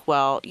think,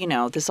 well,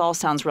 this all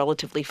sounds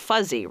relatively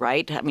fuzzy,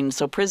 right? I mean,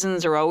 so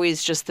prisons are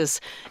always just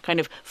this kind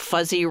of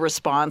fuzzy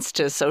response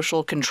to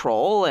social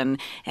control and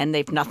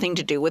they've nothing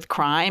to do with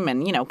crime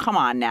and, come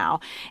on now.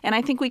 And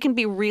I think we can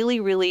be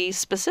really, really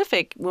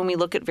specific when we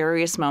look at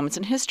various moments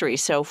in history.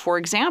 So, for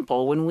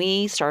example, when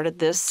we started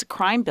this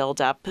crime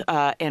buildup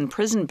and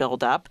prison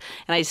buildup,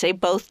 and I say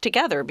both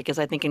together because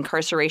I think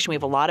incarceration, we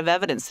have a lot of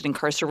evidence that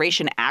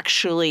incarceration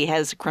actually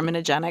has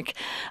criminogenic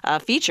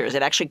features.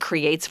 It actually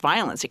creates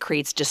violence. It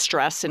creates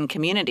distress in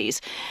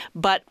communities.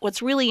 But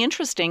what's really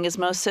interesting is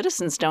most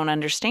citizens don't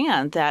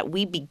understand that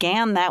we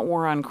began that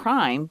war on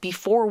crime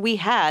before we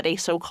had a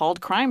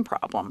so-called crime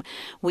problem.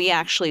 We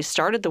actually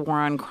started the war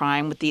on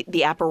crime with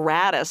the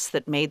apparatus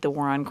that made the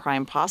war on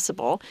crime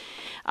possible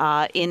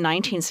in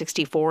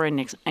 1964 and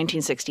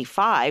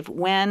 1965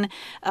 when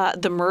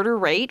the murder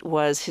rate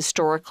was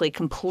historically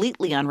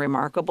completely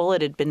unremarkable.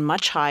 It had been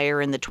much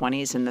higher in the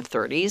 20s and the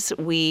 30s.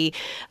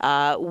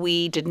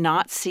 We did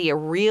not see a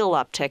real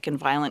uptick in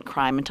violent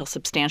crime until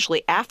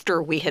substantially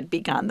after we had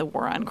begun the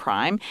war on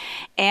crime.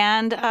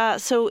 And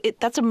so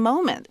that's a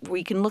moment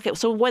we can look at.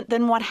 So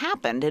what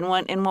happened?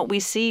 And what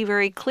we see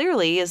very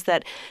clearly is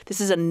that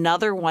this is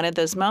another one of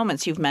those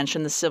moments. You've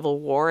mentioned the Civil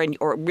War, and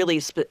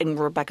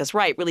Rebecca's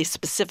right, really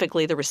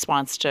specifically the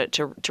response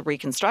to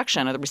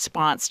Reconstruction, or the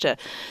response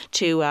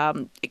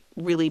to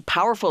really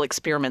powerful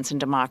experiments in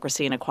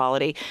democracy and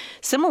equality.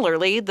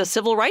 Similarly, the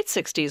Civil Rights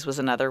 60s was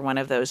another one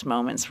of those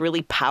moments,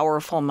 really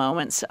powerful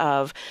moments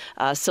of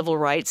civil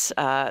rights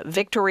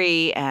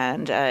victory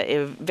and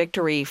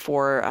victory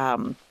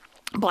for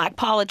Black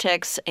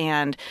politics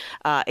and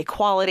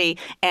equality.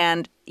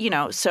 And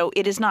so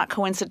it is not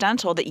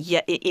coincidental that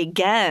yet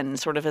again,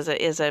 sort of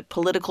as a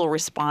political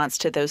response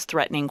to those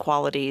threatening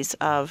qualities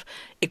of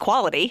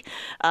equality,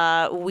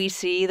 we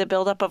see the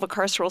buildup of a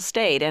carceral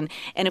state. And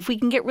if we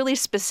can get really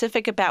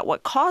specific about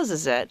what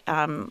causes it,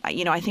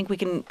 I think we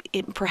can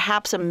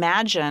perhaps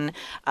imagine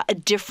a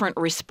different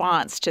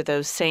response to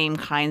those same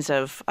kinds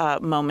of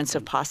moments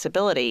of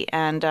possibility.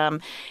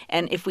 And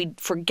if we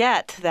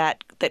forget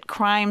that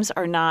crimes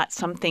are not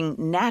something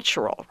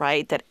natural,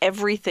 right? That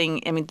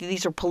everything,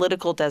 these are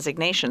political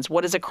designations.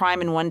 What is a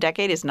crime in one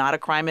decade is not a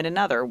crime in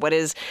another.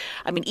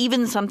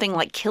 Even something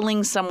like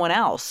killing someone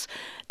else,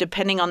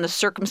 depending on the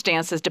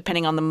circumstances,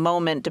 depending on the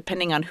moment,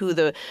 depending on who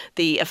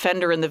the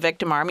offender and the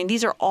victim are.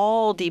 These are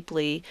all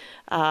deeply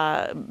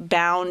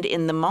bound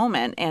in the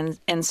moment.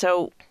 And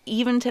so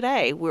even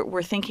today,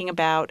 we're thinking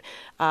about,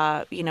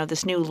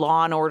 this new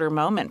law and order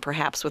moment,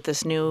 perhaps with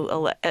this new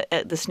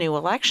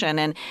election,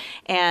 and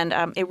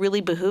it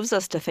really behooves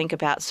us to think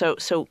about.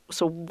 So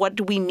what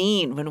do we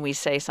mean when we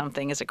say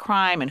something is a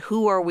crime, and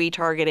who are we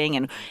targeting,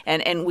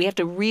 and we have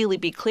to really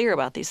be clear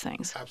about these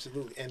things.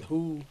 Absolutely, and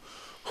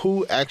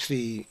who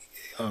actually,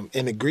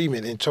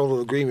 in total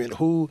agreement,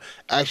 who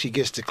actually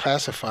gets to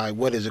classify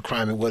what is a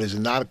crime and what is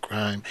not a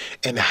crime,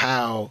 and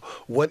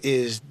what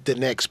is the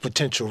next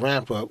potential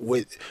ramp up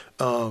with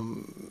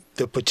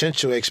the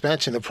potential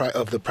expansion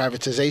of the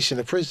privatization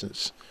of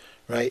prisons,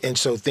 right? And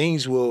so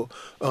things will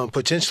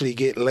potentially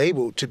get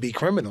labeled to be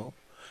criminal,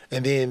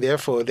 and then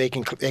therefore they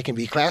can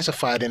be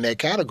classified in that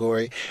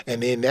category,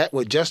 and then that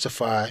would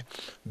justify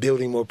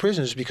building more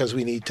prisons because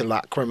we need to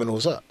lock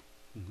criminals up.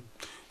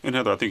 And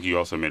Heather, I think you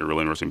also made a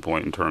really interesting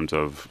point in terms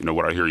of,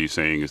 what I hear you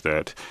saying is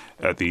that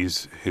at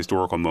these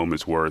historical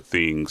moments where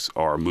things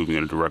are moving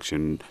in a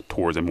direction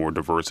towards a more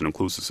diverse and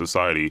inclusive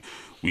society,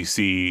 we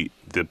see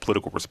the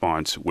political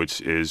response,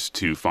 which is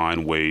to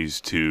find ways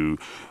to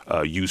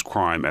use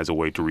crime as a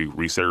way to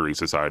resegregate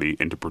society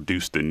and to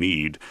produce the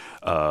need,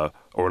 or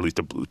at least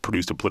to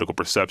produce the political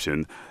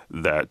perception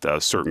that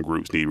certain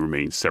groups need to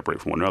remain separate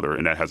from one another.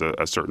 And that has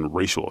a certain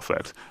racial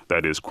effect.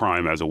 That is,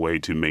 crime as a way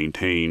to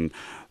maintain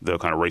the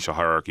kind of racial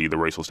hierarchy, the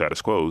racial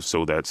status quo,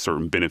 so that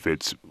certain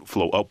benefits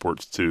flow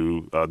upwards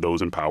to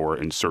those in power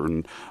and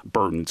certain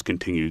burdens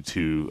continue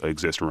to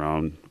exist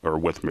around or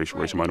with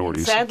racial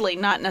minorities. Sadly,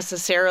 not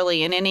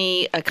necessarily in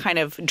any kind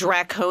of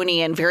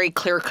draconian, very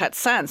clear-cut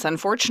sense.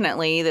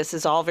 Unfortunately, this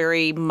is all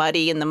very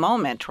muddy in the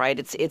moment, right?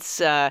 It's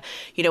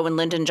when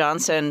Lyndon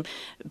Johnson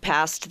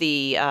passed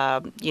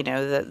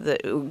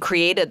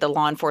created the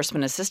Law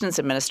Enforcement Assistance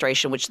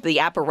Administration, which the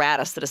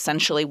apparatus that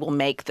essentially will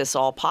make this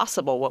all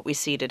possible, what we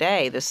see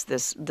today,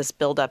 this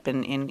buildup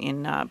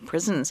in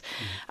prisons.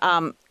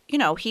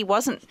 He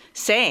wasn't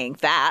saying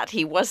that.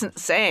 He wasn't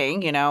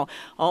saying,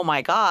 oh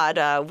my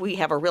God, we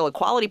have a real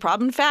equality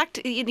problem. In fact,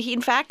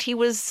 he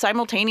was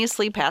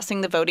simultaneously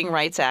passing the Voting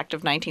Rights Act of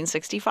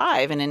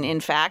 1965, and in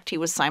fact, he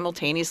was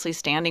simultaneously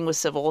standing with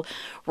civil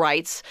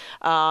rights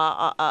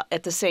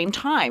at the same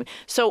time.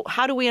 So,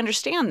 how do we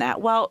understand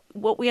that? Well,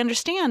 what we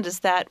understand is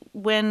that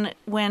when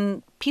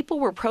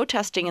people were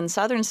protesting in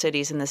southern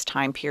cities in this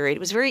time period, it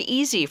was very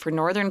easy for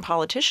northern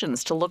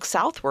politicians to look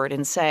southward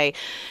and say,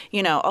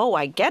 oh,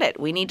 I get it.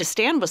 We need to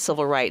stand with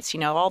civil rights.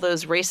 All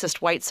those racist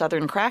white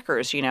southern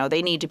crackers,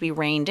 they need to be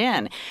reined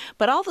in.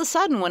 But all of a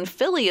sudden, when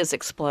Philly is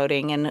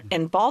exploding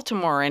and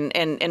Baltimore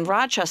and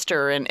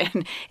Rochester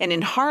and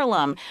in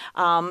Harlem,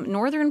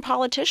 northern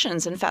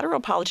politicians and federal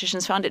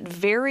politicians found it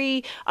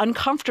very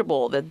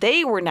uncomfortable that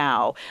they were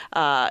now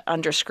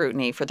under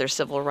scrutiny for their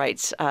civil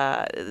rights,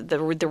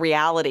 the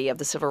reality of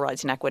the civil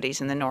rights inequities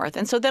in the North.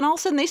 And so then all of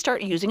a sudden they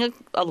start using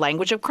a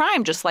language of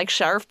crime, just like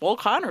Sheriff Bull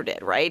Connor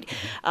did, right?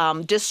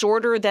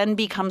 Disorder then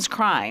becomes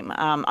crime.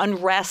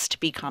 Unrest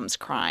becomes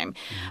crime.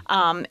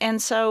 And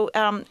so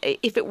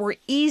if it were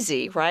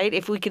easy, right,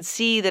 if we could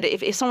see that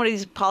if some of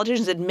these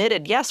politicians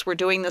admitted, yes, we're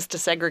doing this to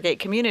segregate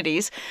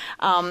communities,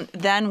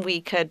 then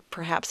we could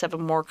perhaps have a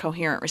more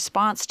coherent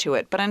response to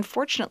it. But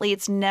unfortunately,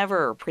 it's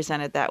never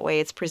presented that way.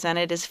 It's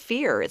presented as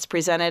fear. It's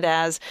presented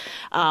as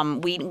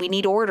we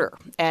need order,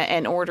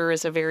 and order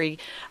is a very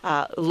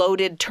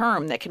loaded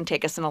term that can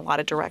take us in a lot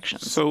of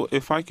directions. So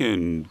if I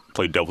can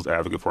play devil's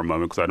advocate for a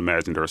moment, because I'd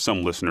imagine there are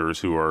some listeners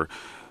who are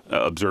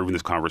observing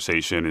this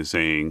conversation and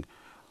saying,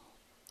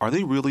 are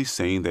they really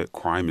saying that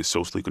crime is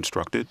socially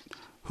constructed?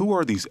 Who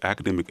are these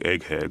academic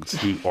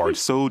eggheads who are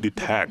so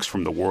detached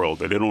from the world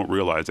that they don't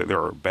realize that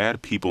there are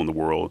bad people in the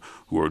world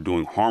who are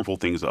doing harmful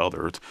things to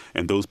others,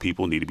 and those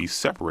people need to be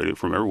separated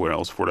from everyone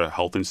else for the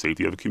health and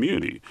safety of the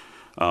community?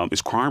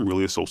 Is crime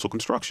really a social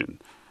construction?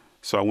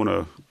 So I want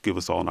to give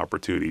us all an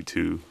opportunity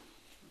to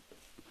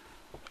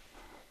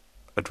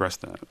address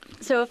that.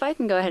 So if I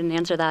can go ahead and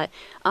answer that,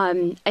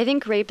 I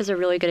think rape is a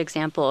really good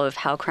example of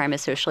how crime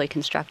is socially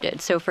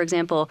constructed. So for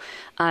example,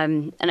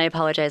 and I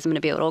apologize, I'm going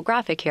to be a little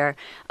graphic here.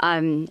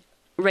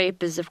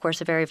 Rape is, of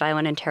course, a very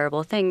violent and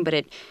terrible thing, but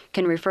it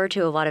can refer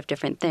to a lot of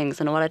different things.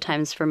 And a lot of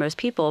times for most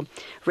people,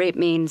 rape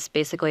means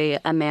basically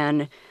a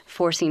man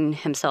forcing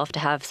himself to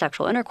have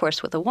sexual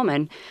intercourse with a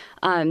woman.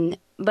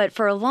 But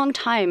for a long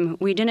time,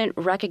 we didn't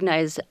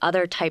recognize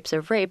other types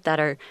of rape that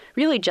are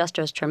really just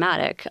as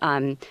traumatic.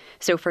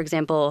 So, for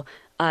example,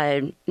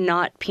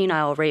 not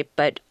penile rape,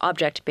 but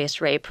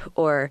object-based rape,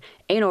 or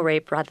anal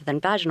rape rather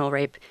than vaginal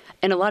rape.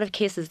 In a lot of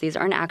cases, these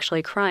aren't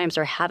actually crimes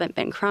or haven't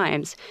been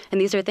crimes.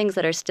 And these are things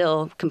that are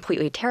still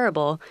completely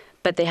terrible,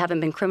 but they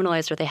haven't been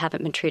criminalized or they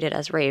haven't been treated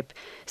as rape.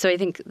 So I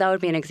think that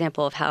would be an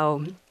example of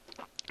how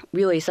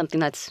really something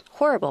that's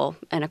horrible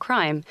and a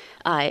crime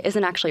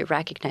isn't actually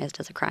recognized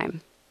as a crime.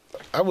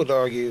 I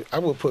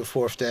would put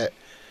forth that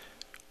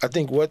I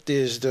think what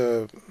is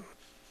the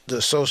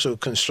social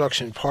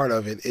construction part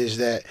of it is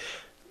that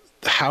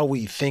how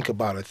we think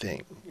about a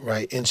thing,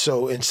 right? And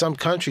so in some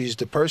countries,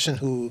 the person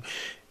who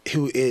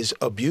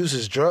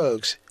abuses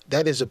drugs,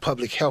 that is a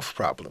public health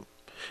problem.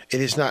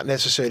 It is not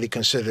necessarily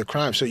considered a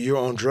crime. So you're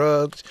on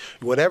drugs,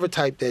 whatever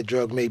type that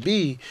drug may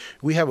be,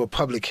 we have a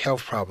public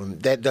health problem.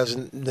 That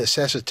doesn't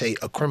necessitate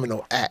a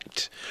criminal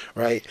act,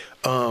 right?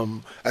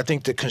 I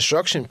think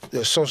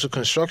the social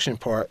construction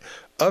part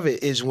of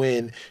it is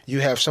when you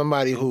have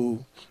somebody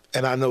who,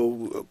 and I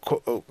know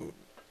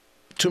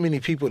too many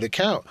people to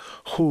count,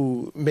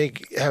 who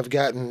have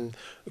gotten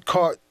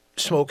caught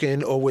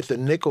smoking or with a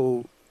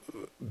nickel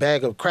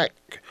bag of crack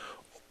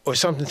or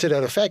something to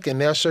that effect,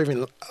 and they're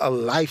serving a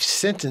life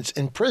sentence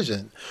in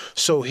prison.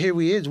 So here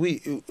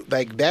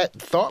that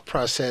thought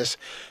process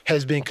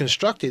has been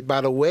constructed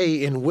by the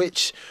way in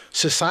which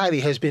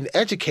society has been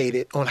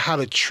educated on how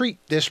to treat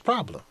this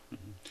problem.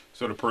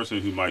 So the person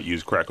who might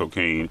use crack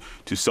cocaine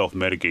to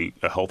self-medicate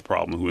a health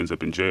problem who ends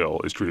up in jail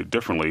is treated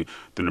differently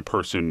than the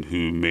person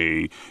who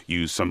may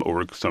use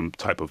some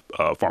type of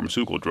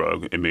pharmaceutical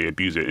drug and may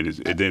abuse it,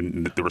 and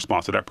then the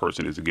response to that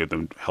person is to give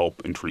them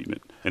help and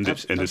treatment. And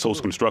the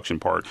social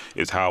construction part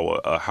is how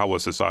a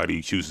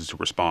society chooses to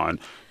respond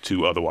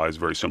to otherwise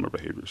very similar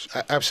behaviors.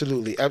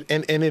 Absolutely.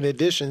 And in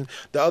addition,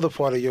 the other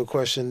part of your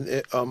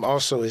question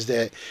also is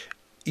that,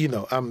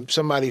 I'm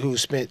somebody who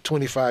spent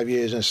 25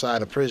 years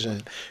inside a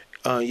prison.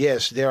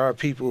 Yes, there are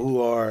people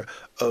who are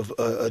of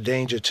a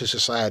danger to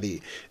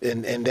society,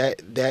 and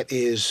that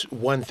is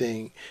one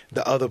thing.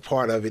 The other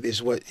part of it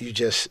is what you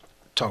just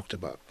talked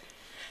about.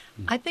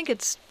 I think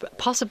it's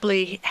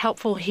possibly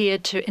helpful here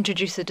to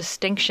introduce a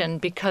distinction,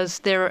 because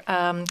there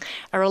are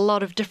a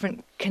lot of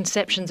different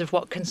conceptions of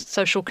what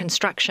social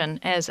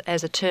construction as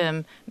a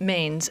term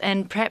means,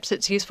 and perhaps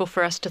it's useful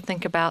for us to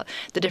think about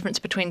the difference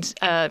between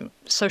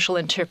social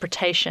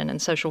interpretation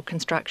and social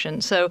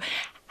construction. So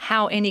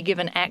how any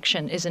given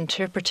action is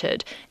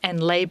interpreted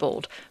and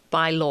labeled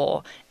by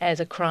law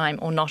as a crime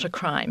or not a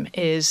crime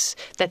is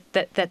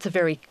that's a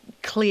very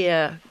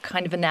clear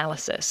kind of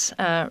analysis,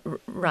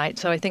 right?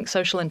 So I think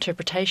social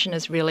interpretation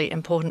is really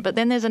important. But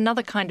then there's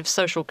another kind of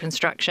social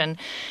construction,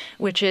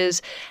 which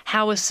is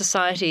how a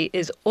society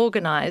is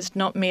organized,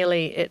 not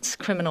merely its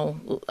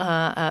criminal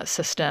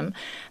system,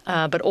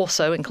 but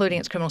also, including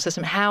its criminal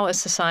system, how a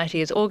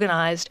society is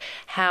organized,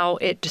 how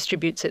it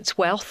distributes its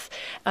wealth,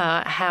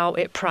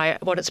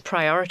 what its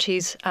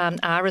priorities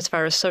are as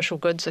far as social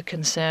goods are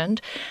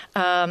concerned,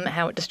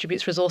 how it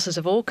distributes resources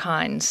of all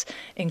kinds,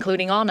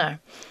 including honor,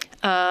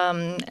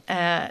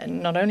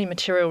 not only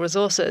material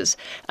resources,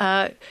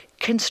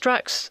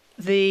 constructs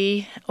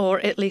or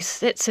at least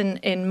sets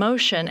in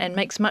motion and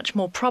makes much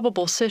more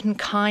probable certain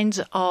kinds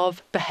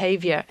of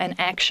behavior and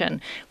action,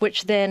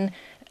 which then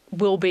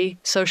will be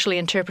socially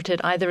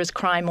interpreted either as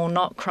crime or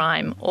not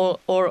crime, or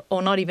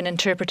not even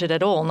interpreted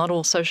at all. Not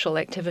all social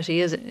activity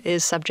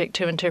is subject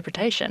to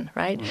interpretation,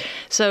 right? Mm.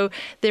 So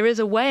there is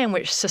a way in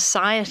which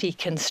society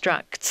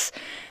constructs,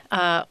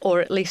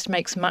 or at least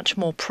makes much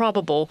more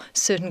probable,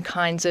 certain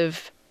kinds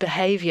of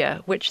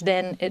behavior, which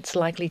then it's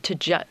likely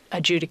to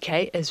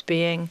adjudicate as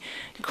being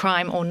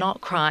crime or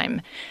not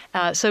crime.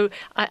 So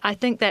I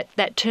think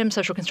that term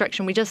social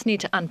construction, we just need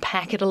to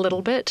unpack it a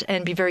little bit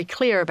and be very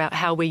clear about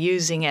how we're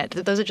using it.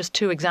 Those are just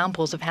two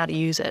examples of how to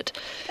use it.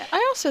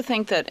 I also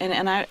think that,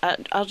 and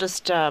I'll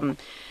just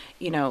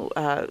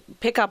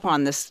pick up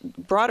on this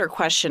broader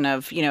question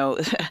of,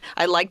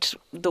 I liked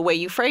the way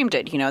you framed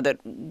it, that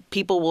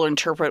people will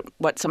interpret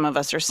what some of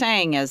us are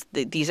saying as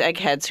these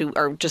eggheads who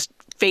are just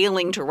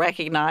failing to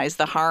recognize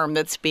the harm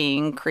that's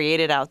being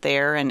created out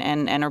there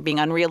and are being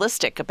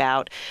unrealistic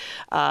about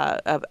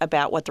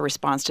what the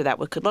response to that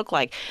could look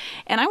like.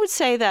 And I would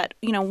say that,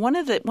 one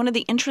of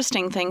the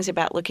interesting things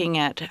about looking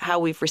at how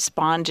we've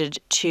responded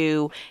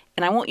to,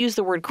 and I won't use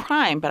the word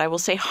crime, but I will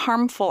say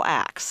harmful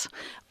acts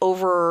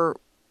over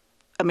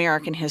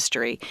American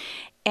history,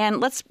 and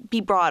let's be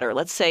broader,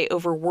 let's say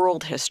over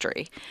world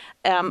history.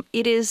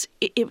 It is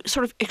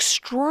sort of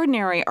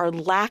extraordinary our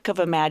lack of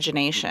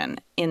imagination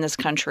in this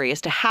country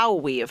as to how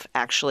we have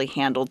actually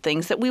handled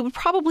things that we would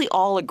probably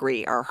all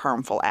agree are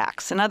harmful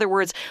acts. In other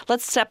words,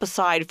 let's step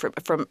aside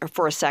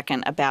for a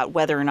second about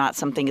whether or not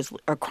something is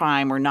a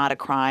crime or not a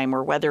crime,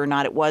 or whether or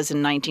not it was in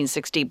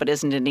 1960 but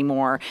isn't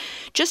anymore.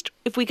 Just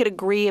if we could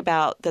agree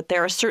about that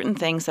there are certain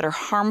things that are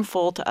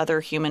harmful to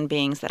other human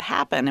beings that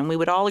happen, and we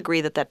would all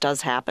agree that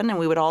does happen, and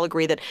we would all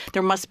agree that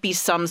there must be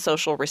some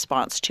social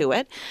response to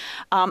it.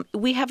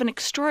 We have an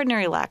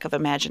extraordinary lack of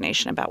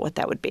imagination about what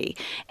that would be.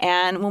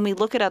 And when we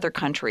look at other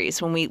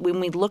countries, when we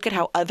look at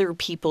how other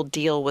people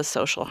deal with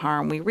social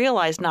harm, we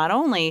realize not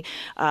only,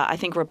 I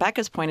think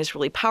Rebecca's point is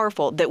really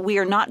powerful, that we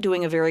are not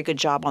doing a very good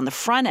job on the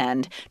front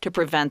end to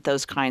prevent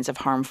those kinds of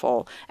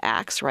harmful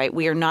acts, right?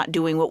 We are not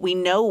doing what we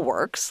know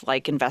works,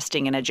 like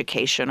investing in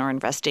education or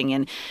investing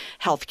in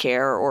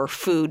healthcare or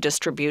food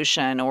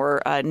distribution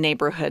or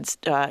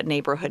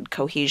neighborhood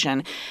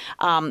cohesion.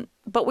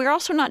 But we're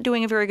also not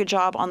doing a very good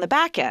job on the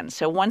back end.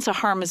 So once a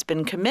harm has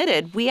been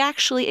committed, we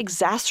actually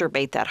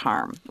exacerbate that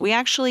harm. We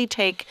actually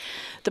take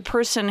the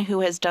person who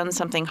has done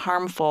something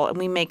harmful and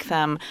we make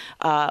them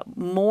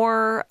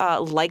more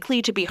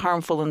likely to be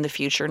harmful in the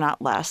future,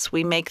 not less.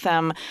 We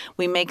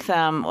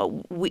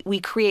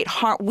create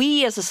harm.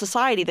 We as a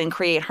society then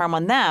create harm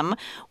on them,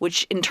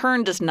 which in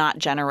turn does not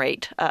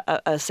generate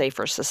a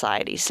safer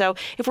society. So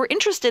if we're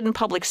interested in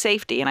public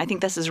safety, and I think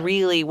this is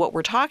really what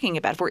we're talking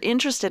about, if we're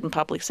interested in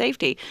public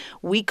safety,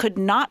 we could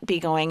not be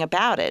going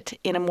about it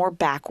in a more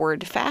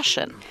backward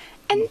fashion.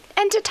 And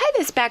to tie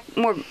this back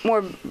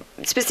more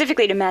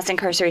specifically to mass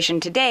incarceration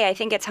today, I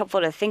think it's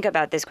helpful to think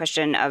about this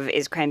question of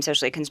is crime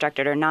socially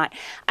constructed or not.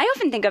 I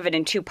often think of it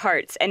in two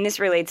parts, and this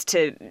relates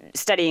to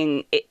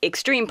studying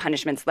extreme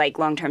punishments like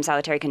long-term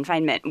solitary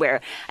confinement,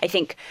 where I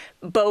think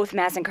both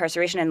mass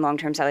incarceration and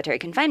long-term solitary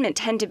confinement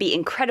tend to be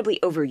incredibly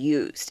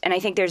overused. And I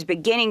think there's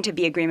beginning to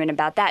be agreement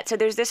about that. So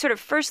there's this sort of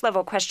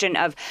first-level question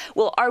of,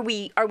 well, are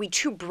we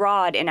too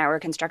broad in our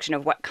construction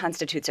of what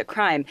constitutes a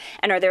crime?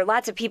 And are there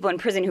lots of people in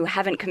prison who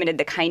haven't committed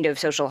the kind of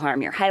social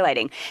harm you're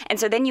highlighting? And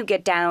so then you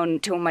get down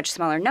to a much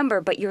smaller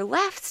number, but you're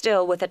left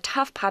still with a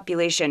tough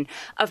population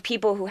of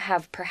people who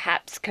have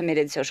perhaps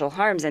committed social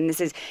harms. And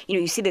this is,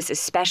 you see this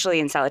especially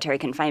in solitary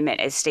confinement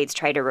as states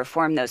try to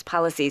reform those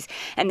policies.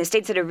 And the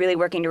states that are really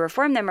working to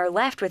reform them are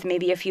left with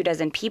maybe a few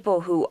dozen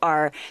people who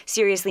are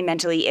seriously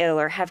mentally ill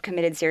or have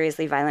committed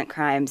seriously violent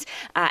crimes.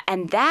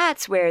 And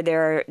that's where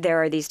there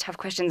are these tough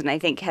questions. And I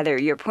think, Heather,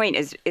 your point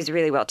is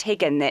really well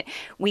taken, that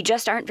we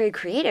just aren't very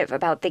creative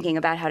about thinking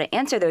about how to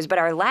answer those. But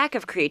our lack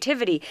of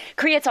creativity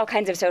creates all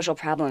kinds of social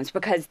problems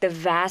because the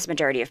vast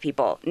majority of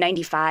people,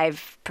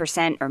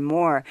 95% or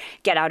more,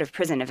 get out of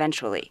prison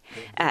eventually,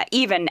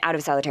 even out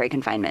of solitary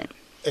confinement.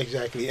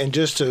 Exactly. And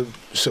just to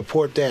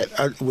support that,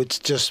 it's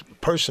just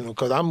personal,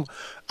 because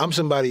I'm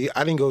somebody,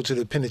 I didn't go to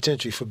the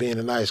penitentiary for being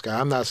a nice guy.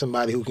 I'm not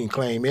somebody who can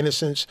claim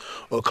innocence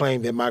or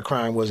claim that my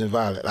crime wasn't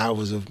violent. I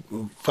was a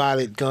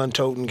violent,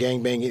 gun-toting,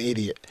 gang-banging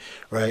idiot,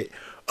 right?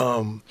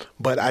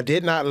 But I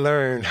did not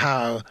learn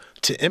how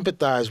to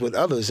empathize with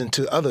others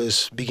until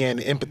others began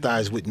to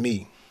empathize with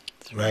me.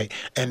 Right.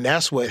 And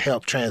that's what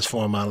helped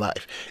transform my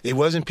life. It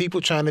wasn't people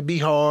trying to be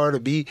hard or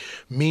be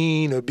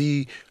mean or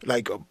be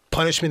like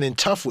punishment and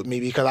tough with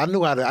me, because I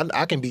knew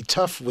I can be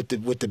tough with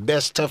the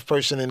best tough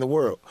person in the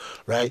world.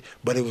 Right.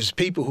 But it was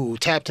people who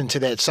tapped into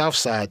that soft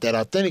side, that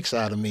authentic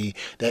side of me,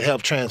 that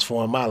helped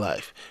transform my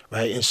life.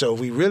 Right. And so if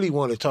we really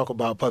want to talk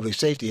about public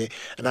safety,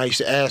 and I used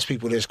to ask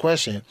people this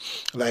question,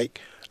 like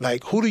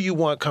who do you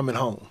want coming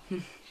home?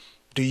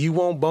 Do you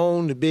want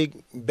Bone, the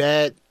big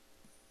bad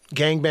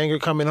gangbanger,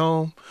 coming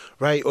home,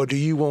 right? Or do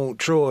you want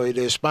Troy,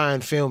 the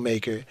aspiring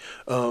filmmaker,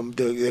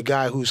 the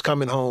guy who's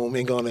coming home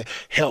and going to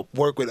help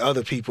work with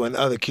other people and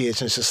other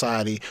kids in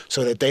society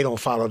so that they don't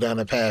follow down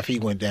the path he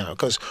went down?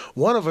 Because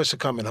one of us are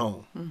coming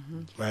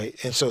home, right?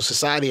 And so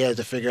society has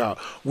to figure out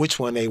which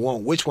one they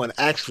want, which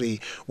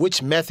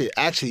method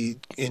actually,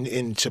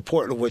 in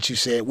support of what you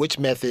said, which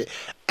method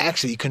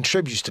actually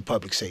contributes to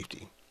public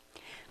safety.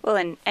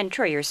 Well, and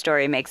Troy, your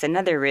story makes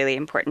another really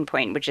important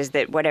point, which is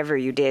that whatever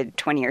you did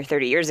 20 or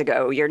 30 years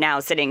ago, you're now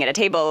sitting at a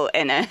table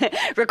in a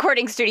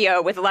recording studio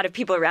with a lot of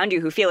people around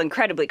you who feel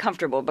incredibly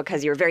comfortable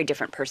because you're a very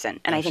different person.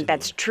 And Absolutely. I think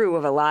that's true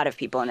of a lot of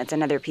people. And it's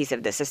another piece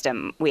of the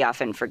system we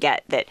often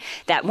forget,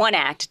 that one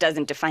act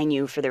doesn't define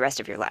you for the rest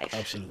of your life.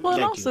 Absolutely. Well,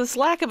 and also this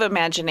lack of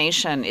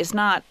imagination is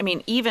not,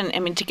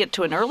 to get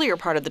to an earlier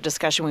part of the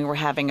discussion we were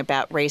having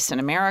about race in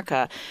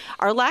America,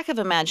 our lack of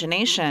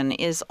imagination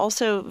is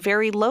also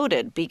very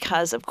loaded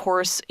because, of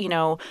course,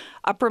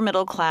 upper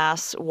middle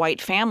class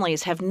white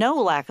families have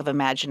no lack of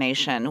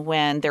imagination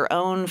when their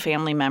own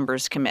family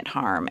members commit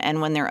harm and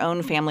when their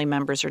own family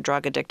members are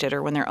drug addicted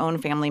or when their own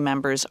family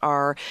members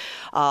are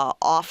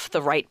off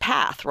the right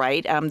path,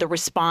 right? The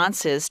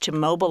response is to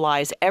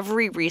mobilize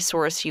every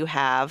resource you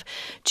have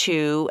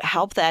to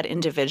help that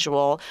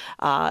individual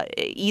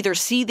either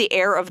see the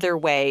error of their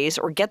ways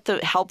or get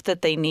the help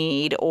that they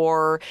need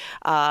or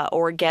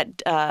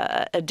get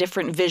a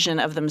different vision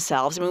of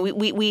themselves.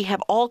 We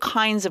have all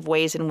kinds of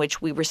ways in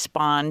which we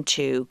respond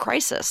to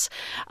crisis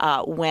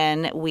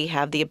when we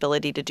have the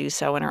ability to do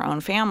so in our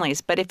own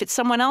families. But if it's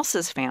someone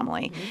else's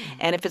family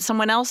and if it's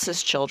someone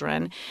else's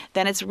children,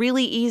 then it's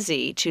really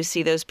easy to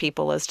see those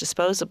people as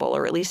disposable,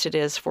 or at least it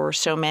is for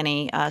so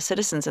many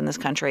citizens in this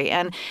country.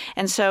 And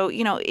so,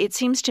 it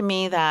seems to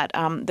me that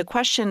the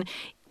question,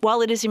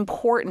 while it is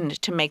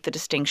important to make the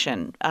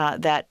distinction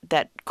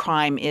that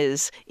crime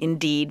is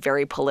indeed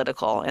very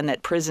political and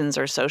that prisons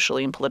are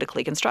socially and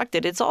politically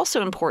constructed, it's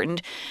also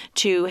important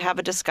to have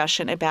a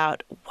discussion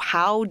about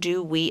how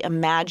do we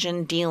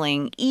imagine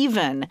dealing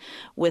even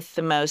with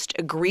the most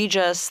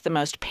egregious, the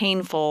most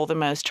painful, the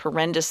most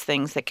horrendous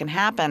things that can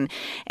happen.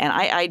 And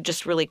I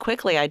just really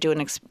quickly, I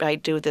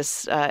do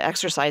this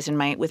exercise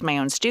with my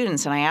own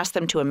students, and I ask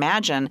them to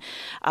imagine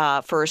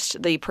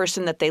first the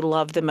person that they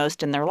love the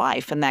most in their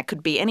life, and that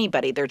could be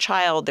anybody, their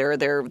child,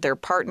 their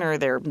partner,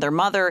 their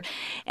mother,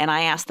 and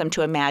I ask them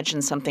to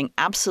imagine something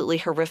absolutely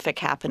horrific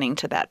happening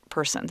to that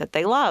person that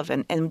they love,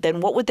 and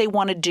then what would they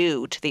want to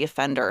do to the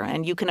offender?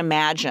 And you can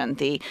imagine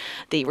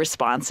the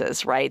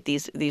responses, right?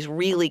 These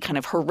really kind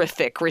of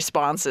horrific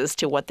responses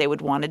to what they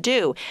would want to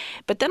do.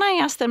 But then I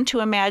ask them to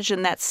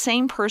imagine that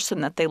same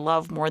person that they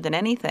love more than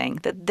anything,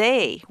 that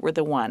they were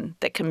the one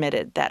that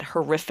committed that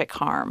horrific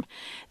harm.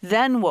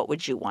 Then what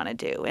would you want to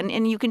do?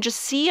 And you can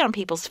just see on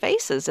people's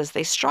faces as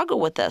they struggle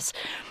with this.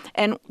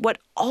 And what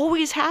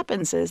always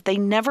happens is they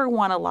never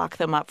want to lock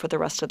them up for the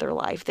rest of their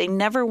life. They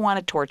never want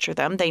to torture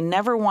them. They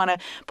never want to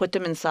put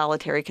them in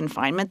solitary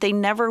confinement. They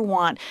never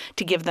want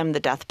to give them the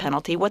death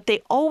penalty. What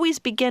they always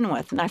begin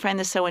with, and I find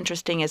this so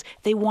interesting, is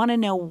they want to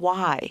know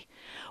why.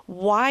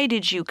 Why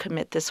did you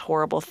commit this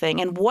horrible thing?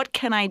 And what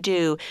can I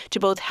do to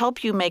both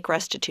help you make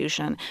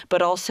restitution,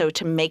 but also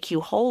to make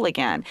you whole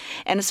again?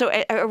 And so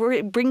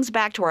it brings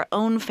back to our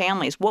own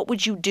families. What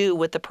would you do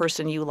with the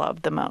person you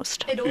love the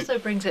most? It also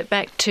brings it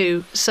back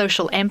to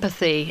social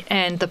empathy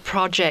and the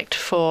project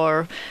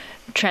for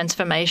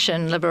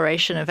transformation,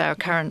 liberation of our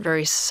current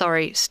very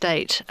sorry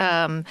state.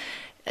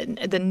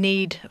 The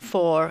need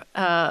for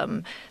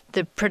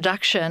the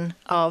production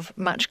of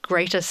much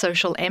greater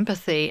social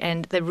empathy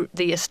and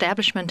the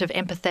establishment of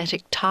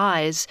empathetic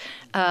ties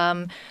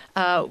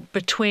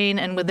between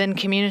and within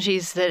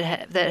communities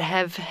that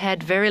have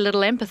had very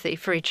little empathy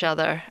for each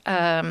other.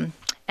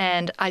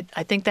 And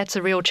I think that's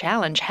a real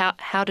challenge,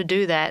 how to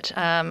do that.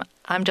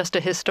 I'm just a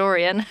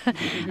historian,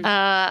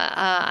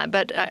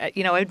 but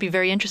I'd be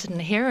very interested in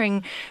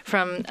hearing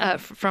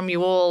from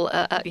you all,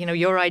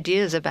 your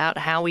ideas about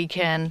how we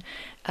can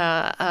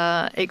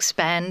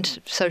expand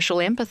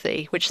social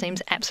empathy, which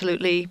seems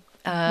absolutely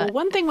well,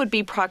 one thing would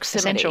be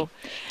proximity, essential.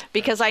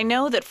 Because I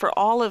know that for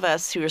all of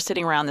us who are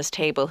sitting around this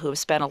table who have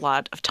spent a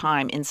lot of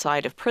time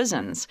inside of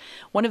prisons,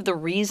 one of the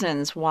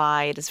reasons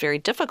why it is very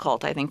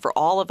difficult, I think, for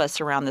all of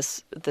us around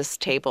this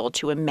table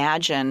to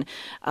imagine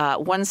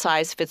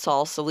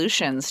one-size-fits-all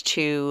solutions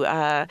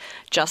to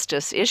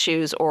justice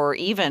issues or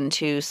even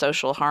to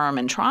social harm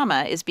and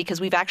trauma is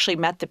because we've actually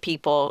met the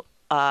people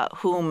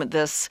whom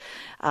this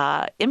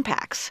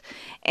impacts.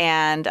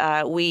 And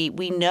we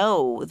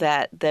know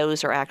that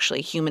those are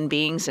actually human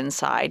beings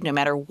inside, no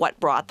matter what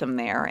brought them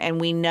there. And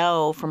we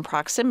know from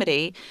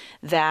proximity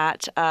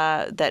that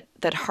that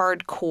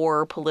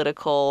hardcore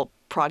political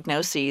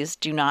prognoses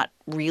do not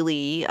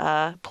really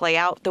play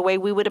out the way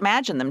we would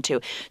imagine them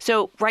to.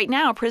 So right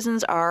now,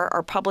 prisons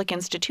are public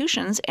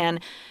institutions,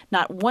 and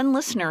not one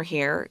listener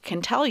here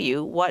can tell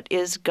you what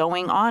is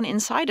going on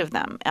inside of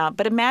them.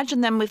 But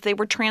imagine them if they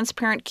were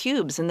transparent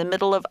cubes in the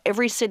middle of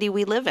every city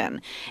we live in,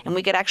 and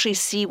we could actually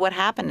see what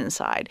happened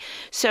inside.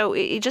 So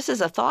it just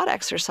as a thought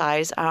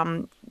exercise,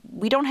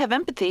 we don't have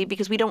empathy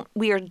because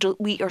we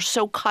are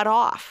so cut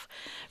off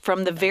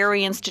from the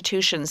very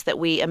institutions that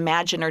we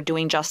imagine are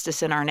doing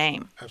justice in our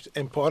name.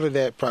 And part of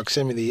that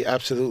proximity,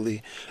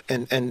 absolutely,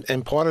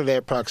 and part of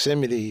that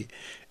proximity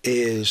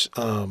is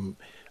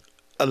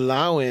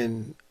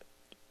allowing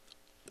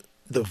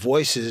the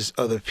voices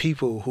of the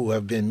people who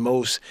have been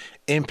most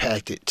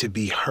impacted to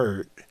be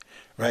heard.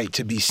 Right,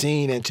 to be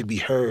seen and to be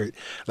heard,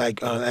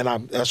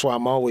 that's why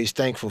I'm always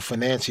thankful for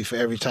Nancy for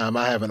every time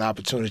I have an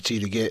opportunity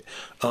to get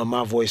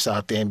my voice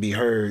out there and be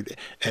heard,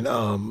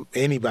 and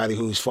anybody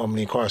who's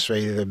formerly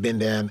incarcerated or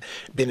been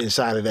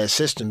inside of that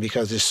system,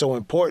 because it's so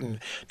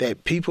important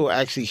that people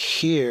actually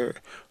hear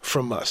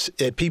from us,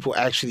 that people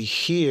actually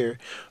hear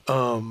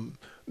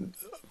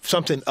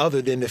something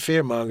other than the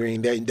fear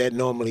mongering that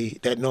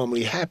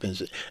normally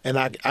happens. And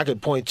I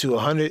could point to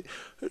 100,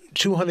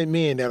 200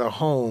 men that are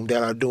home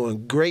that are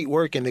doing great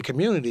work in the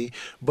community,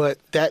 but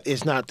that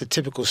is not the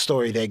typical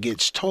story that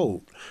gets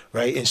told,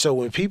 right? And so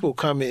when people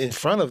come in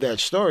front of that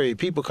story,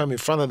 people come in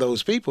front of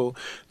those people,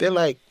 they're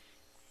like,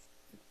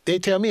 they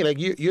tell me like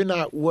you're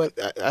not what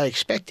I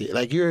expected.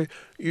 Like you're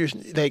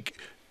like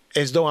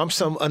as though I'm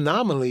some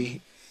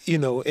anomaly,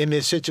 in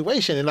this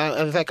situation, and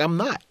in fact I'm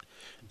not.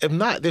 I'm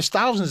not. There's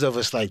thousands of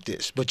us like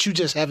this, but you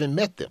just haven't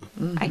met them.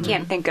 Mm-hmm. I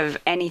can't think of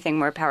anything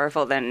more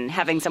powerful than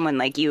having someone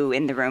like you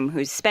in the room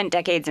who's spent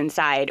decades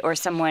inside, or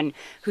someone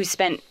who's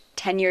spent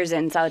 10 years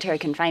in solitary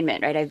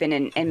confinement, right? I've been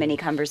in many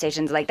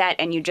conversations like that,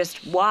 and you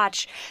just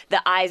watch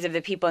the eyes of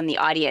the people in the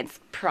audience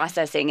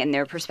processing and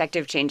their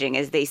perspective changing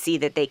as they see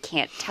that they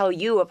can't tell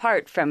you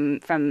apart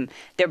from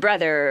their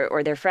brother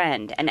or their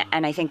friend.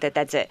 And I think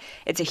it's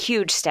a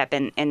huge step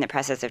in the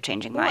process of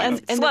changing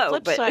minds. And slow,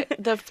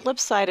 the flip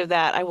side of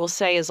that, I will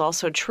say, is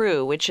also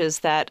true, which is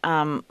that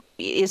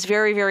is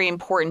very, very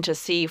important to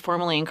see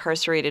formerly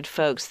incarcerated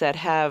folks that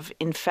have,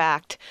 in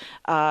fact,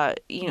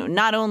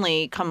 not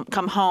only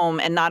come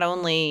home and not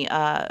only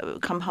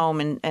come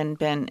home and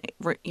been,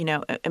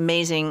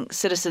 amazing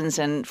citizens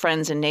and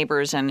friends and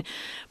neighbors and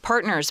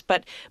partners,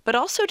 but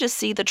also to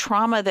see the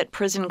trauma that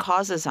prison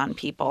causes on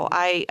people.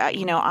 I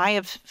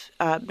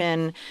have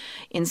been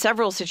in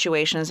several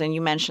situations, and you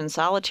mentioned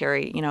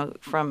solitary,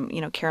 from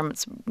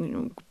Karamat's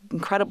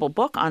incredible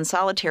book on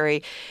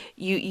solitary,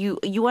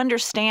 you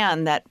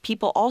understand that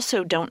people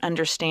also don't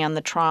understand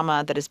the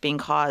trauma that is being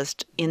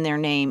caused in their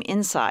name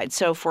inside.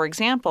 So, for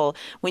example,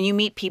 when you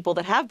meet people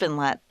that have been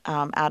let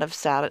out of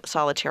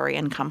solitary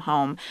and come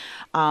home,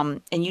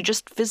 and you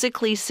just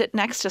physically sit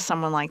next to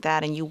someone like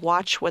that and you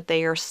watch what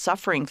they are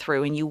suffering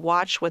through and you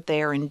watch what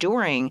they are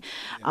enduring,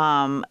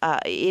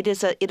 it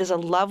is a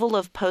level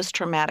of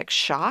post-traumatic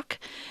shock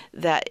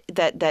that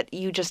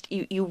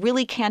you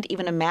really can't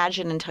even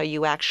imagine until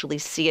you actually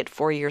see it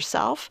for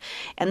yourself.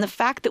 And the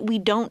fact that we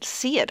don't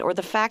see it, or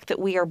the fact that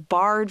we are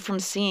barred from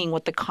seeing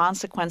what the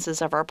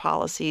consequences of our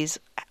policies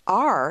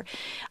are.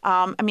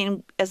 I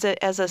mean, as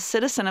a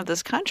citizen of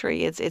this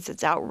country,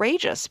 it's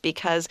outrageous,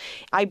 because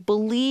I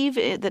believe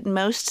that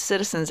most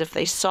citizens, if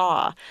they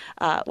saw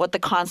what the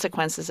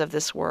consequences of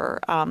this were,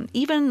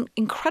 even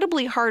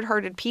incredibly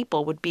hard-hearted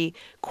people would be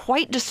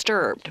quite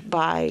disturbed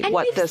by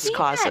what this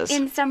causes. That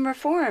in some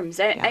reforms.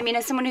 I mean,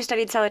 as someone who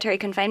studied solitary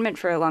confinement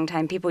for a long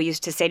time, people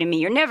used to say to me,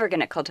 "You're never going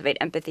to cultivate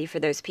empathy for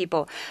those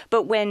people."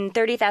 But when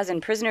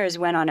 30,000 prisoners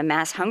went on a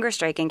mass hunger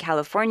strike in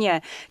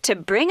California to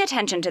bring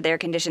attention to their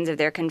conditions of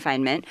their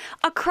confinement,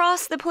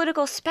 across the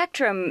political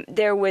spectrum,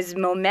 there was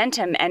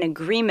momentum and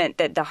agreement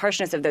that the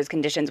harshness of those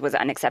conditions was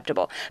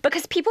unacceptable,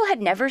 because people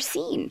had never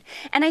seen.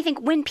 And I think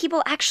when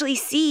people actually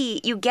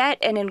see, you get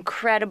an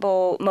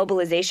incredible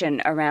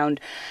mobilization around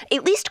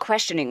at least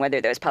questioning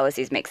whether those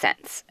policies make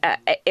sense,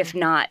 if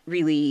not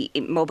really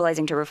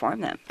mobilizing to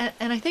reform them.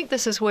 And I think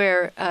this is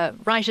where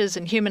writers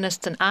and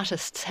humanists and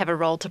artists have a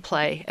role to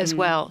play as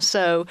well.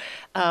 So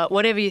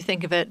whatever you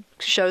think of it,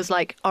 shows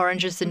like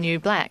Orange is the New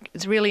Black,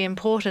 it's really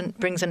important,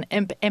 brings an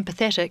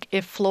empathetic,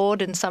 if flawed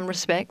in some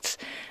respects,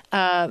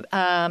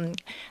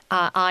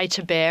 eye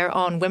to bear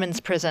on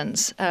women's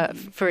prisons,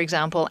 for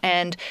example,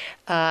 and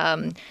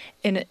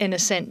in a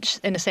sense,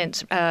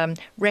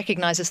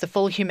 recognizes the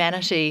full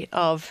humanity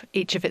of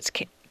each of its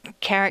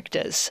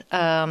characters,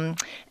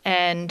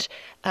 and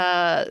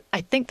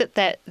I think that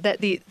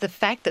the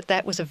fact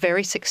that was a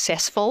very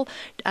successful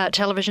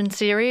television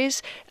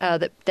series,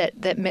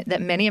 that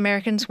many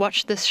Americans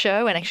watched this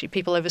show, and actually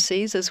people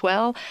overseas as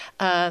well.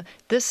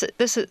 This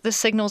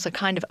signals a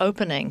kind of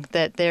opening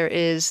that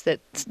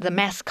the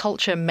mass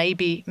culture may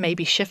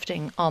be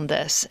shifting on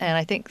this, and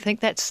I think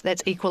that's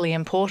equally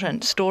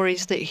important.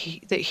 Stories that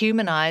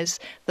humanize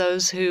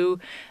those who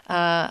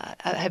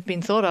have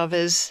been thought of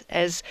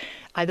as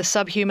either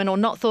subhuman or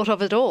not thought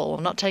of at all,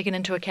 or not taken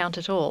into account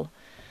at all.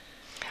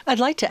 I'd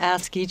like to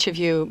ask each of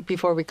you,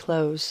 before we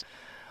close,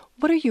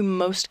 what are you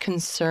most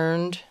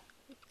concerned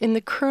in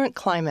the current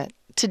climate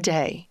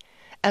today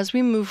as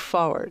we move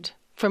forward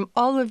from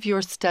all of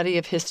your study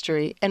of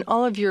history and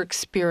all of your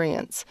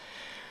experience?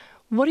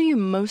 What are you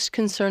most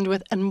concerned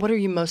with, and what are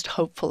you most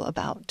hopeful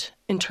about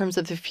in terms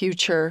of the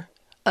future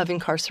of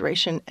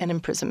incarceration and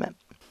imprisonment?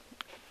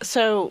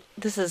 So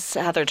this is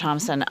Heather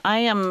Thompson. I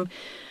am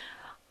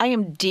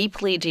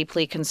deeply,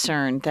 deeply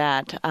concerned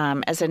that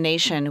as a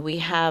nation, we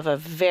have a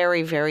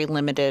very, very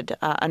limited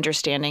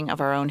understanding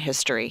of our own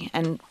history.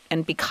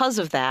 And because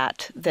of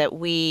that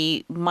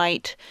we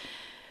might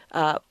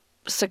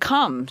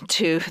succumb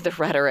to the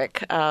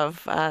rhetoric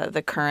of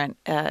the current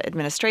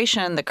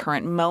administration, the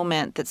current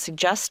moment, that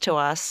suggests to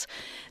us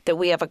that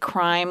we have a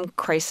crime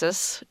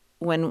crisis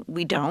when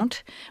we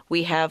don't.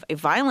 We have a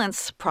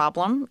violence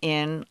problem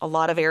in a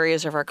lot of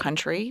areas of our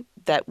country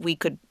that we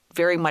could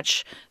very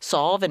much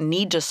solve and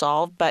need to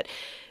solve, but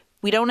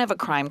we don't have a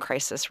crime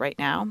crisis right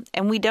now,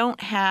 and we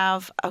don't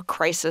have a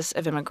crisis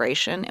of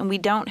immigration, and we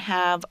don't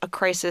have a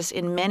crisis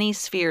in many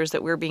spheres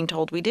that we're being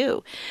told we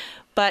do.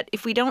 But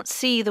if we don't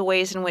see the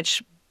ways in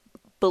which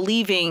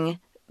believing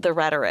the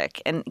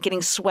rhetoric and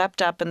getting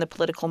swept up in the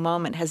political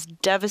moment has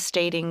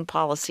devastating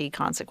policy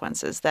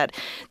consequences, that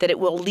it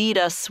will lead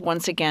us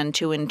once again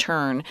to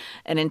intern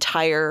an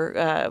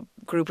entire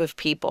group of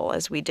people,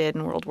 as we did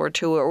in World War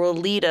II, or will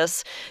lead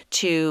us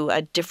to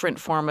a different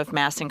form of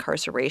mass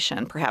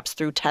incarceration, perhaps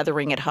through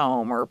tethering at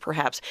home, or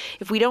perhaps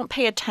if we don't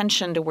pay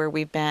attention to where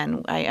we've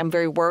been. I'm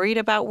very worried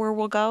about where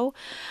we'll go.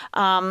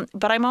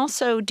 But I'm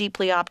also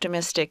deeply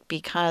optimistic,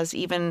 because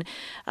even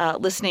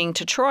listening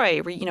to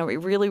Troy,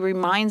 it really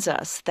reminds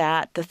us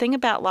that the thing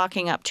about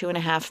locking up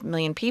 2.5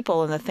 million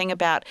people, and the thing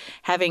about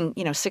having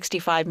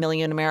 65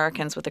 million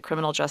Americans with a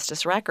criminal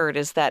justice record,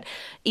 is that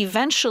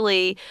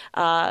eventually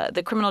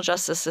the criminal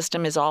justice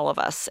system is all of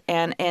us,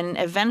 and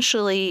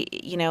eventually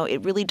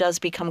it really does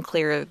become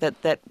clear that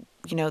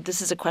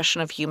this is a question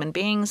of human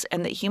beings,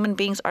 and that human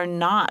beings are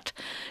not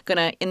going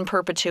to, in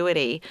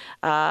perpetuity,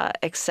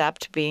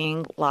 accept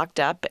being locked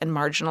up and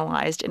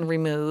marginalized and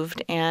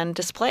removed and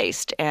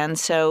displaced. And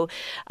so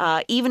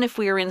even if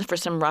we are in for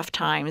some rough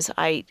times,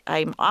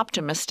 I'm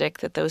optimistic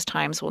that those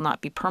times will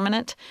not be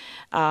permanent,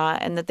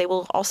 and that they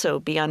will also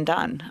be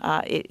undone.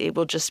 It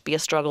will just be a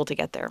struggle to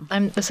get there.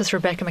 This is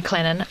Rebecca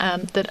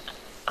McLennan. That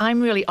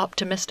I'm really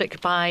optimistic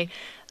by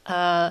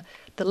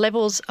the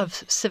levels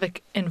of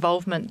civic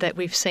involvement that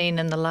we've seen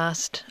in the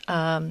last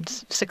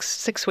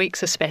 6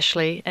 weeks,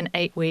 especially, and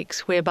 8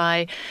 weeks,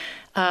 whereby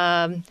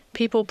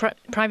people,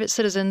 private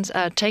citizens,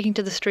 are taking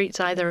to the streets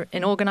either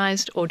in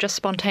organized or just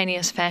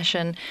spontaneous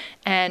fashion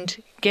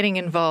and getting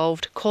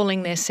involved,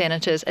 calling their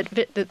senators.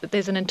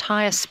 There's an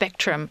entire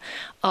spectrum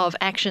of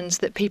actions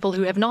that people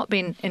who have not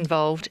been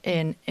involved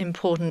in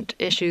important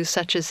issues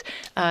such as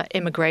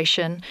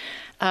immigration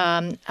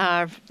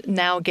are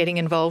now getting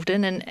involved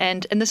in.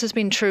 And this has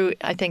been true,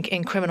 I think,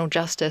 in criminal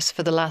justice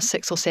for the last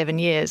 6 or 7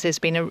 years. There's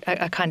been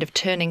a kind of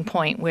turning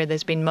point where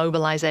there's been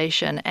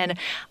mobilization. And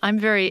I'm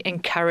very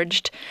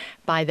encouraged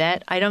by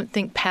that. I don't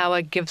think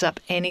power gives up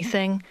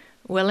anything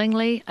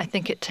willingly. I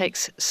think it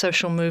takes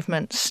social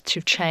movements to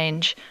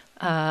change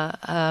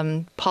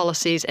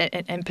policies,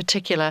 in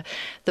particular,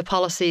 the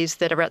policies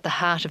that are at the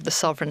heart of the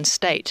sovereign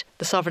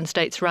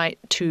state's right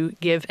to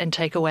give and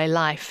take away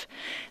life.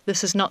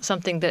 This is not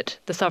something that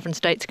the sovereign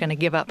state's going to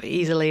give up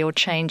easily or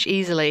change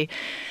easily.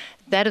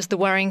 That is the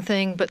worrying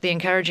thing, but the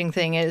encouraging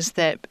thing is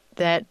that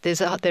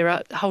there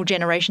are whole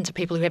generations of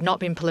people who have not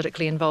been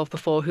politically involved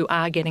before who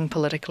are getting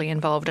politically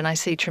involved, and I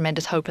see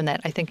tremendous hope in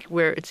that. I think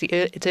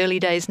it's early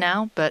days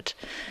now, but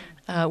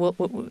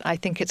I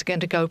think it's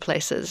going to go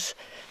places.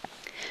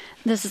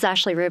 This is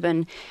Ashley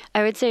Rubin.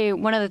 I would say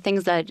one of the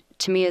things that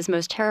to me is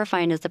most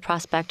terrifying is the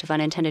prospect of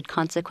unintended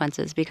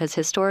consequences, because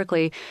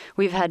historically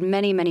we've had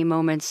many, many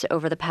moments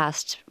over the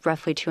past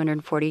roughly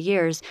 240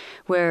 years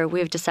where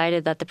we've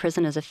decided that the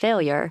prison is a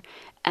failure,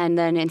 and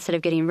then instead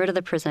of getting rid of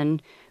the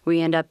prison, we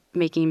end up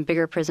making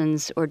bigger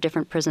prisons or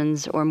different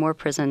prisons or more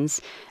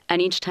prisons.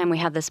 And each time we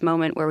have this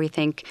moment where we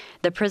think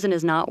the prison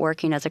is not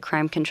working as a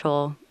crime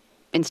control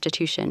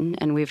institution,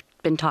 and we've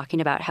been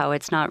talking about how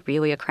it's not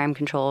really a crime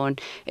control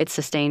and it's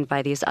sustained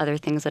by these other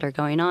things that are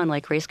going on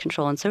like race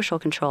control and social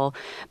control,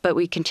 but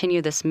we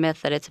continue this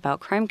myth that it's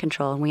about crime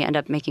control, and we end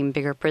up making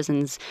bigger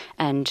prisons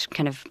and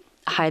kind of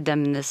hide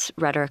them in this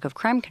rhetoric of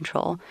crime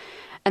control.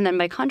 And then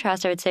by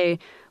contrast, I would say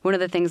one of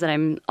the things that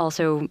I'm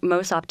also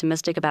most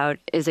optimistic about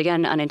is,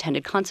 again,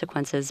 unintended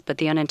consequences, but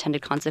the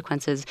unintended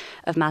consequences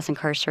of mass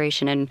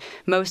incarceration. And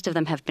most of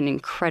them have been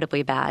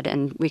incredibly bad,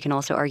 and we can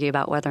also argue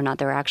about whether or not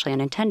they were actually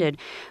unintended.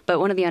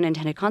 But one of the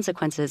unintended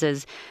consequences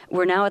is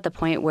we're now at the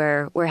point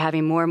where we're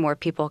having more and more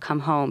people come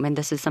home, and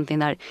this is something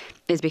that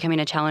is becoming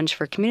a challenge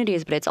for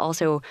communities, but it's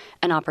also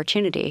an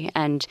opportunity.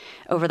 And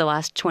over the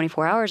last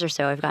 24 hours or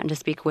so, I've gotten to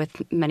speak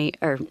with many,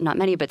 or not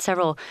many, but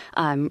several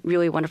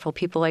really wonderful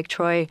people like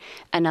Troy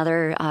and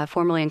other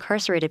formerly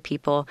incarcerated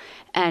people,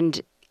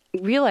 and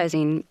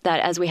realizing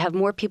that as we have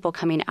more people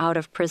coming out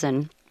of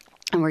prison,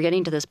 and we're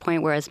getting to this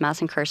point where as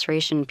mass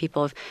incarceration,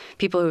 people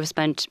who have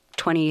spent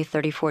 20,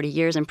 30, 40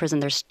 years in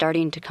prison, they're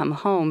starting to come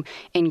home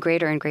in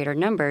greater and greater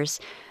numbers.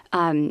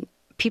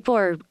 People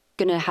are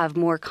going to have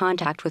more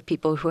contact with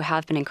people who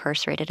have been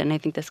incarcerated. And I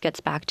think this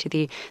gets back to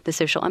the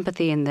social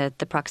empathy and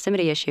the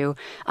proximity issue.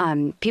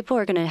 People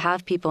are going to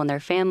have people in their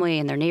family,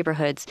 in their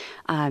neighborhoods,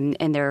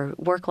 in their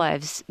work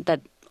lives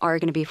that are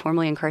going to be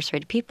formerly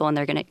incarcerated people, and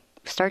they're going to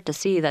start to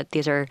see that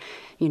these are,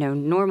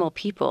 normal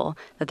people,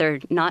 that they're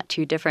not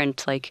too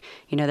different. Like,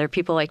 there are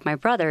people like my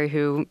brother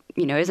who,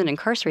 isn't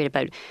incarcerated,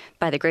 but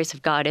by the grace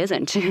of God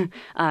isn't.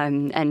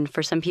 And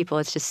for some people,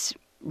 it's just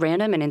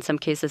random, and in some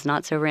cases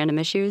not so random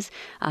issues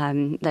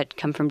that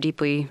come from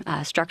deeply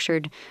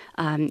structured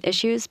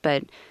issues.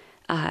 But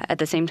at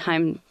the same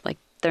time, like,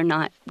 they're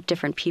not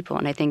different people.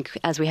 And I think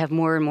as we have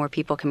more and more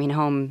people coming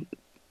home,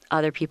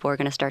 other people are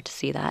going to start to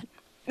see that.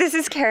 This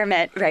is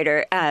Karamet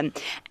Ryder, and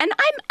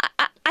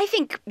I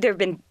think there have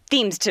been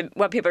themes to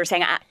what people are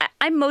saying.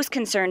 I'm most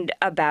concerned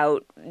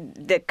about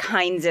the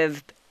kinds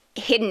of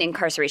hidden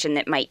incarceration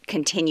that might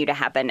continue to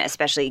happen,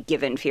 especially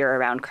given fear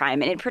around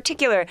crime, and in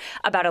particular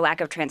about a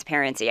lack of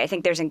transparency. I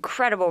think there's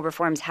incredible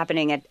reforms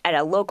happening at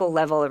a local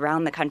level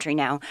around the country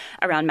now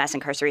around mass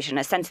incarceration,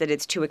 a sense that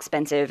it's too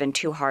expensive and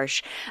too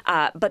harsh.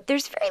 But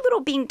there's very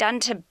little being done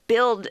to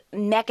build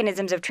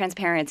mechanisms of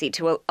transparency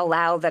to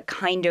allow the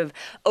kind of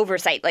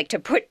oversight, like to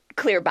put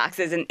clear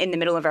boxes in the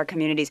middle of our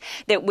communities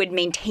that would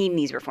maintain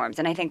these reforms.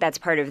 And I think that's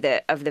part of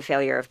the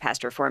failure of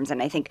past reforms.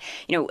 And I think,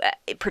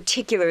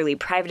 particularly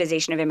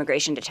privatization of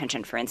immigration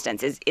detention, for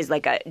instance, is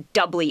like a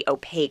doubly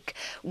opaque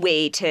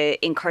way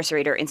to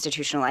incarcerate or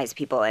institutionalize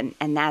people. And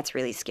that's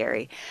really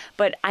scary.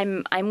 But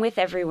I'm with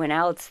everyone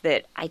else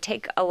that I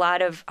take a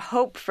lot of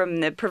hope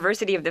from the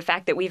perversity of the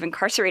fact that we've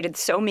incarcerated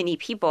so many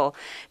people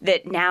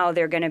that now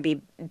they're going to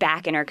be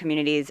back in our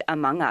communities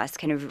among us,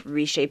 kind of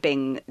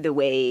reshaping the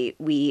way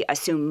we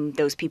assume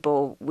those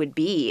people would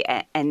be,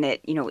 and that,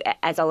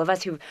 as all of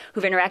us who've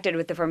interacted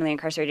with the formerly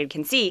incarcerated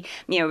can see,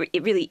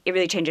 it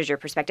really changes your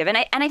perspective. And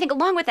I think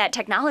along with that,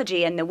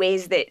 technology and the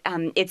ways that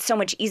it's so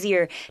much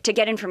easier to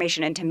get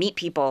information and to meet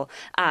people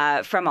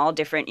from all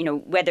different,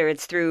 whether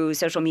it's through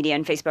social media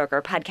and Facebook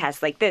or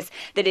podcasts like this,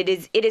 that it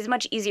is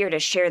much easier to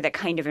share the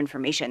kind of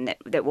information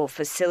that will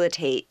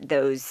facilitate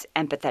those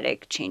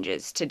empathetic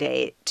changes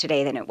today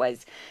than it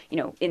was,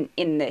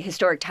 in the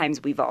historic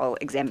times we've all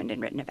examined and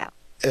written about.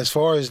 As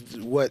far as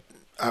what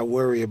I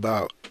worry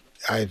about,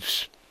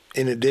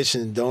 in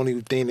addition, the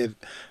only thing that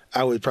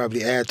I would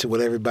probably add to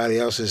what everybody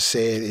else has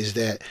said is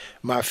that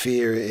my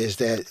fear is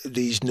that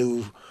these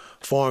new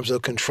forms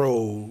of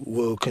control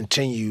will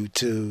continue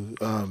to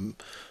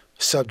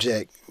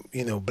subject,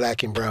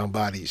 black and brown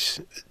bodies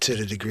to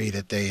the degree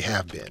that they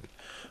have been.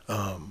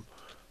 I'm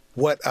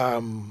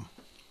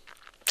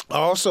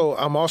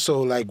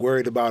also like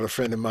worried about a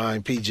friend of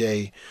mine,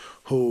 PJ,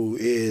 who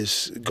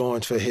is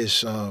going for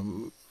his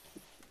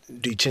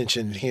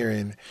detention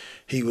hearing.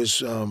 He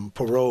was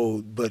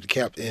paroled but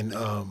kept in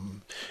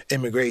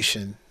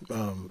immigration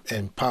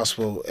and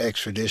possible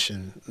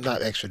deportation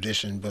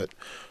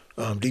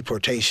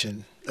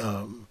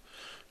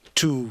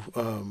to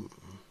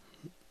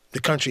the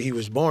country he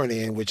was born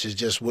in, which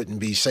just wouldn't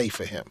be safe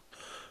for him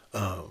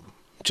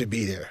to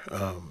be there.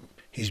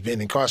 He's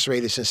been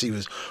incarcerated since he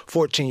was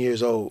 14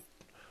 years old.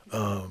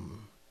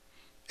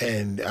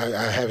 And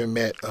I haven't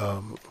met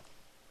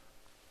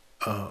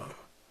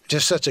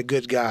just such a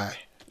good guy.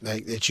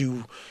 Like that,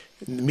 you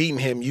meeting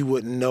him, you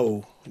wouldn't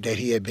know that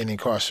he had been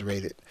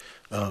incarcerated.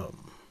 So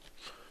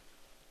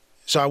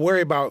I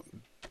worry about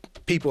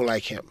people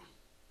like him.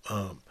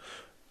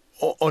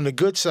 On the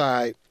good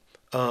side,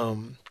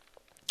 the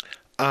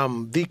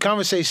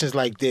conversations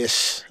like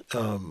this,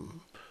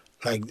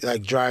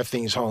 like drive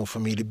things home for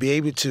me, to be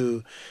able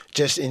to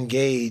just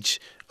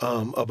engage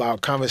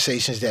about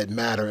conversations that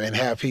matter and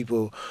have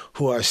people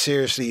who are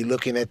seriously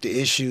looking at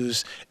the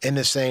issues in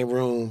the same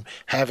room,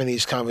 having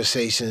these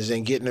conversations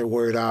and getting their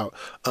word out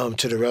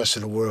to the rest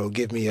of the world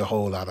give me a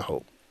whole lot of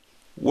hope.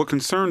 What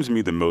concerns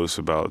me the most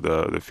about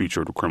the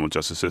future of the criminal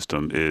justice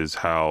system is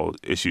how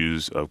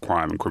issues of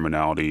crime and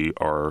criminality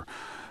are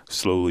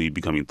slowly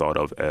becoming thought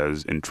of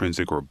as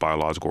intrinsic or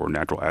biological or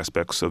natural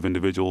aspects of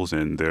individuals.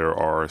 And there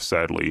are,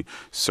 sadly,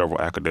 several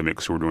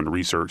academics who are doing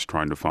research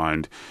trying to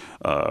find,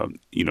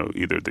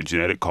 either the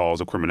genetic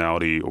cause of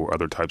criminality or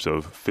other types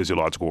of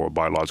physiological or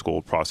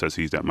biological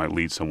processes that might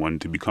lead someone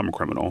to become a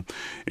criminal,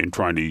 and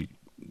trying to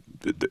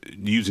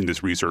using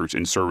this research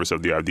in service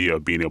of the idea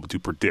of being able to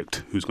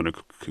predict who's going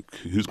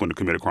to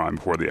commit a crime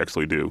before they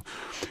actually do.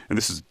 And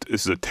this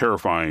is a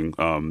terrifying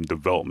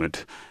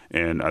development.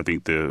 And I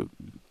think the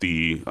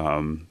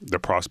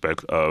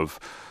prospect of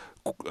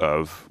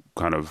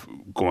kind of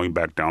going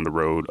back down the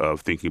road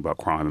of thinking about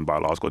crime in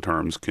biological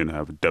terms can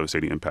have a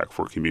devastating impact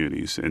for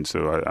communities. And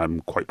so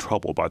I'm quite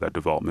troubled by that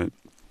development.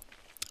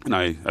 And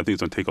I think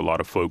it's going to take a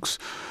lot of folks,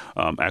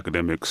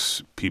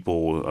 academics,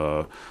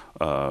 people,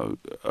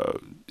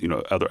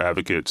 other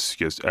advocates.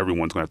 Yes,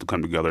 everyone's going to have to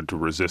come together to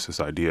resist this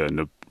idea and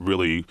to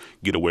really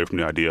get away from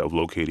the idea of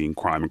locating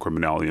crime and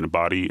criminality in the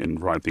body and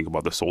try to think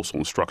about the social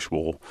and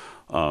structural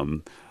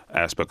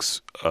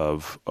aspects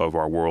of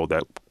our world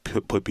that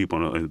put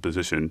people in a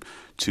position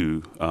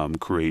to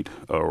create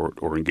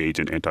or engage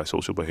in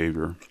antisocial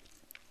behavior.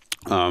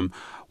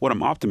 What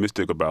I'm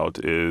optimistic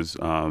about is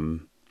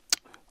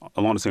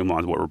along the same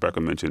lines of what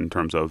Rebecca mentioned in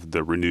terms of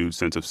the renewed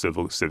sense of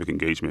civic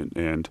engagement.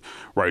 And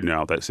right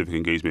now, that civic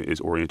engagement is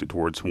oriented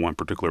towards one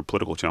particular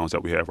political challenge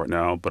that we have right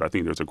now. But I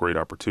think there's a great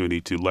opportunity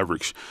to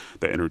leverage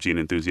that energy and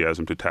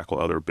enthusiasm to tackle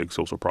other big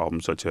social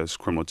problems such as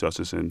criminal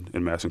justice and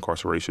mass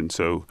incarceration.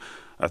 So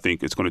I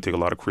think it's going to take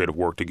a lot of creative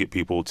work to get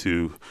people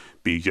to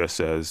be just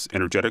as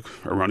energetic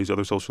around these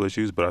other social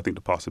issues. But I think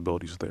the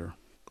possibilities are there.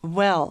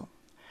 Well,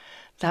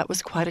 that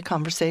was quite a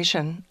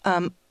conversation.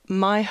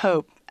 My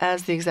hope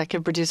as the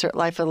executive producer at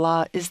Life of the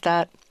Law is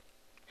that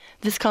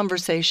this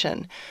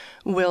conversation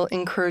will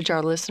encourage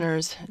our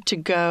listeners to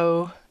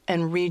go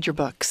and read your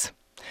books,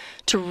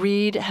 to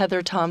read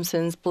Heather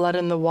Thompson's Blood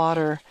in the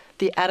Water,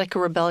 The Attica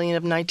Rebellion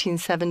of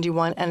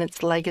 1971 and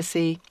Its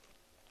Legacy,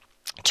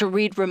 to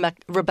read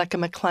Rebecca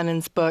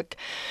McClennan's book,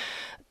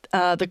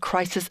 The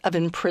Crisis of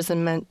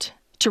Imprisonment,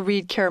 to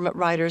read Karamet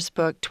Ryder's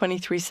book,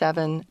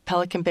 23/7,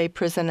 Pelican Bay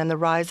Prison and the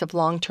Rise of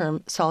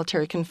Long-Term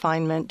Solitary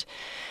Confinement,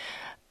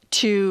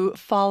 to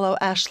follow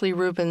Ashley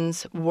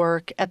Rubin's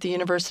work at the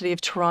University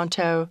of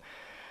Toronto,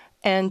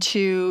 and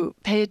to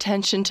pay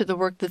attention to the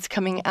work that's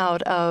coming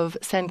out of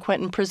San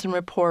Quentin Prison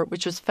Report,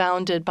 which was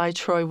founded by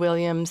Troy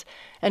Williams,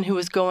 and who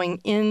is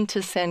going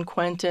into San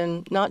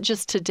Quentin, not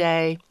just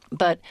today,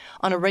 but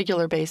on a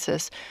regular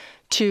basis,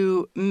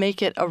 to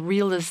make it a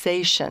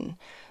realization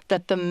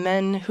that the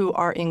men who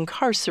are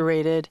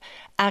incarcerated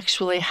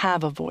actually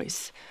have a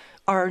voice,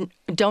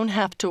 don't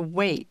have to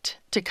wait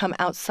to come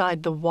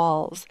outside the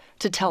walls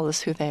to tell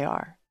us who they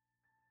are.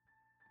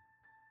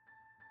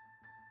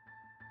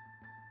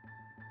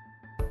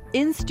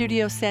 In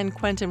Studio San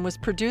Quentin was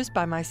produced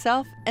by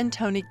myself and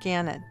Tony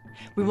Gannon.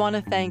 We want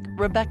to thank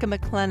Rebecca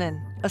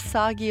McClennan,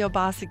 Asagi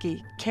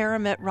Obasagi,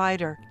 Karamet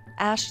Ryder,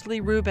 Ashley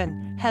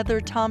Rubin,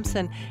 Heather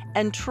Thompson,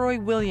 and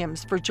Troy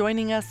Williams for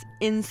joining us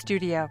in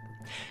studio.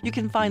 You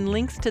can find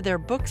links to their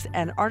books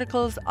and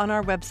articles on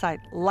our website,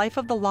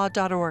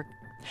 lifeofthelaw.org.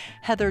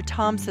 Heather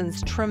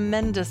Thompson's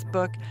tremendous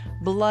book,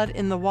 Blood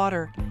in the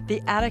Water,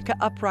 The Attica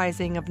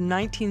Uprising of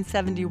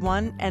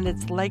 1971 and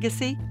Its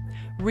Legacy,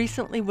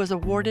 recently was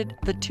awarded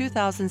the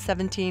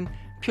 2017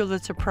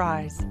 Pulitzer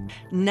Prize.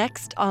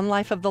 Next on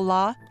Life of the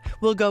Law,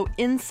 we'll go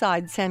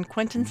inside San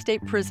Quentin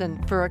State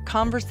Prison for a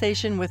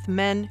conversation with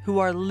men who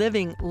are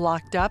living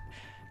locked up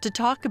to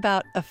talk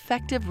about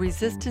effective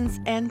resistance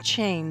and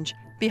change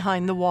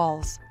behind the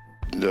walls.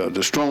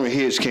 The stronger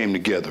heads came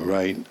together,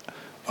 right?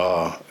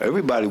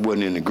 Everybody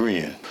wasn't in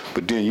agreement,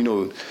 but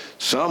then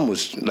some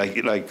was like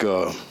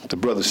the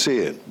brother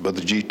said,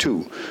 Brother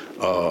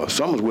G2.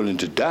 Some was willing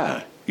to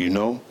die,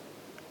 and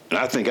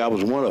I think I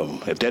was one of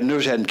them. If that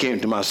nurse hadn't came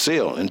to my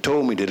cell and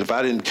told me that if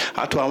I didn't,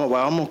 I told her,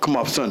 well, I'm gonna come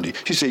off Sunday.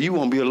 She said, you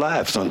won't be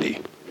alive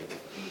Sunday,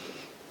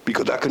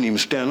 because I couldn't even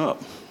stand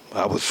up.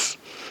 I was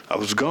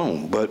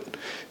gone. But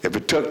if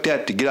it took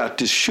that to get out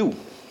this shoe,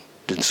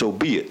 then so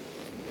be it.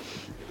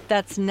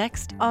 That's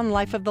next on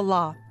Life of the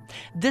Law.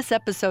 This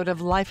episode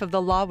of Life of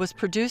the Law was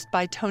produced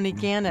by Tony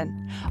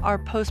Gannon. Our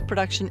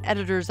post-production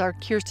editors are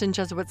Kirsten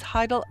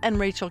Jesuits-Heidel and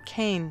Rachel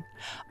Kane.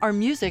 Our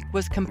music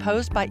was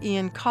composed by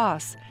Ian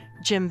Koss.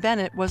 Jim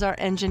Bennett was our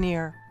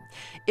engineer.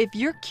 If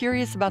you're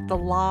curious about the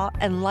law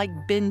and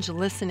like binge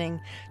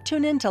listening,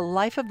 tune in to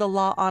Life of the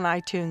Law on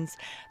iTunes.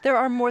 There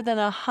are more than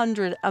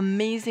 100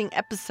 amazing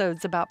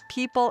episodes about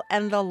people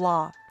and the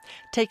law.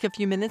 Take a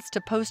few minutes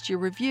to post your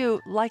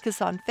review, like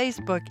us on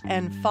Facebook,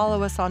 and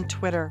follow us on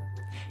Twitter.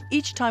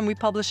 Each time we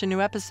publish a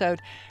new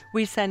episode,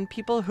 we send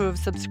people who have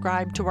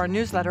subscribed to our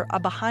newsletter a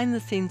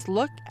behind-the-scenes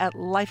look at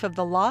Life of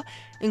the Law,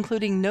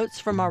 including notes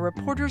from our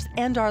reporters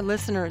and our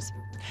listeners.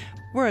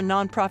 We're a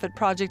nonprofit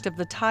project of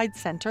the Tide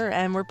Center,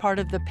 and we're part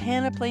of the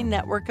Panoply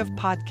network of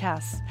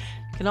podcasts.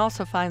 You can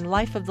also find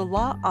Life of the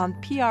Law on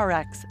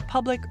PRX,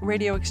 Public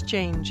Radio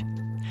Exchange.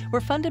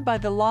 We're funded by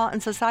the Law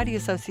and Society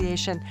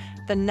Association,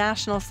 the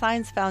National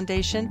Science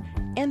Foundation,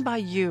 and by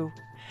you.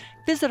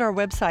 Visit our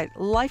website,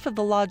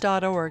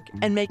 lifeofthelaw.org,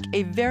 and make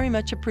a very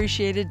much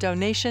appreciated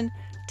donation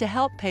to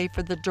help pay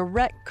for the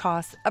direct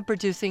costs of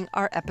producing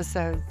our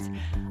episodes.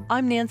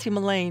 I'm Nancy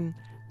Mullane.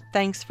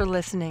 Thanks for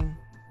listening.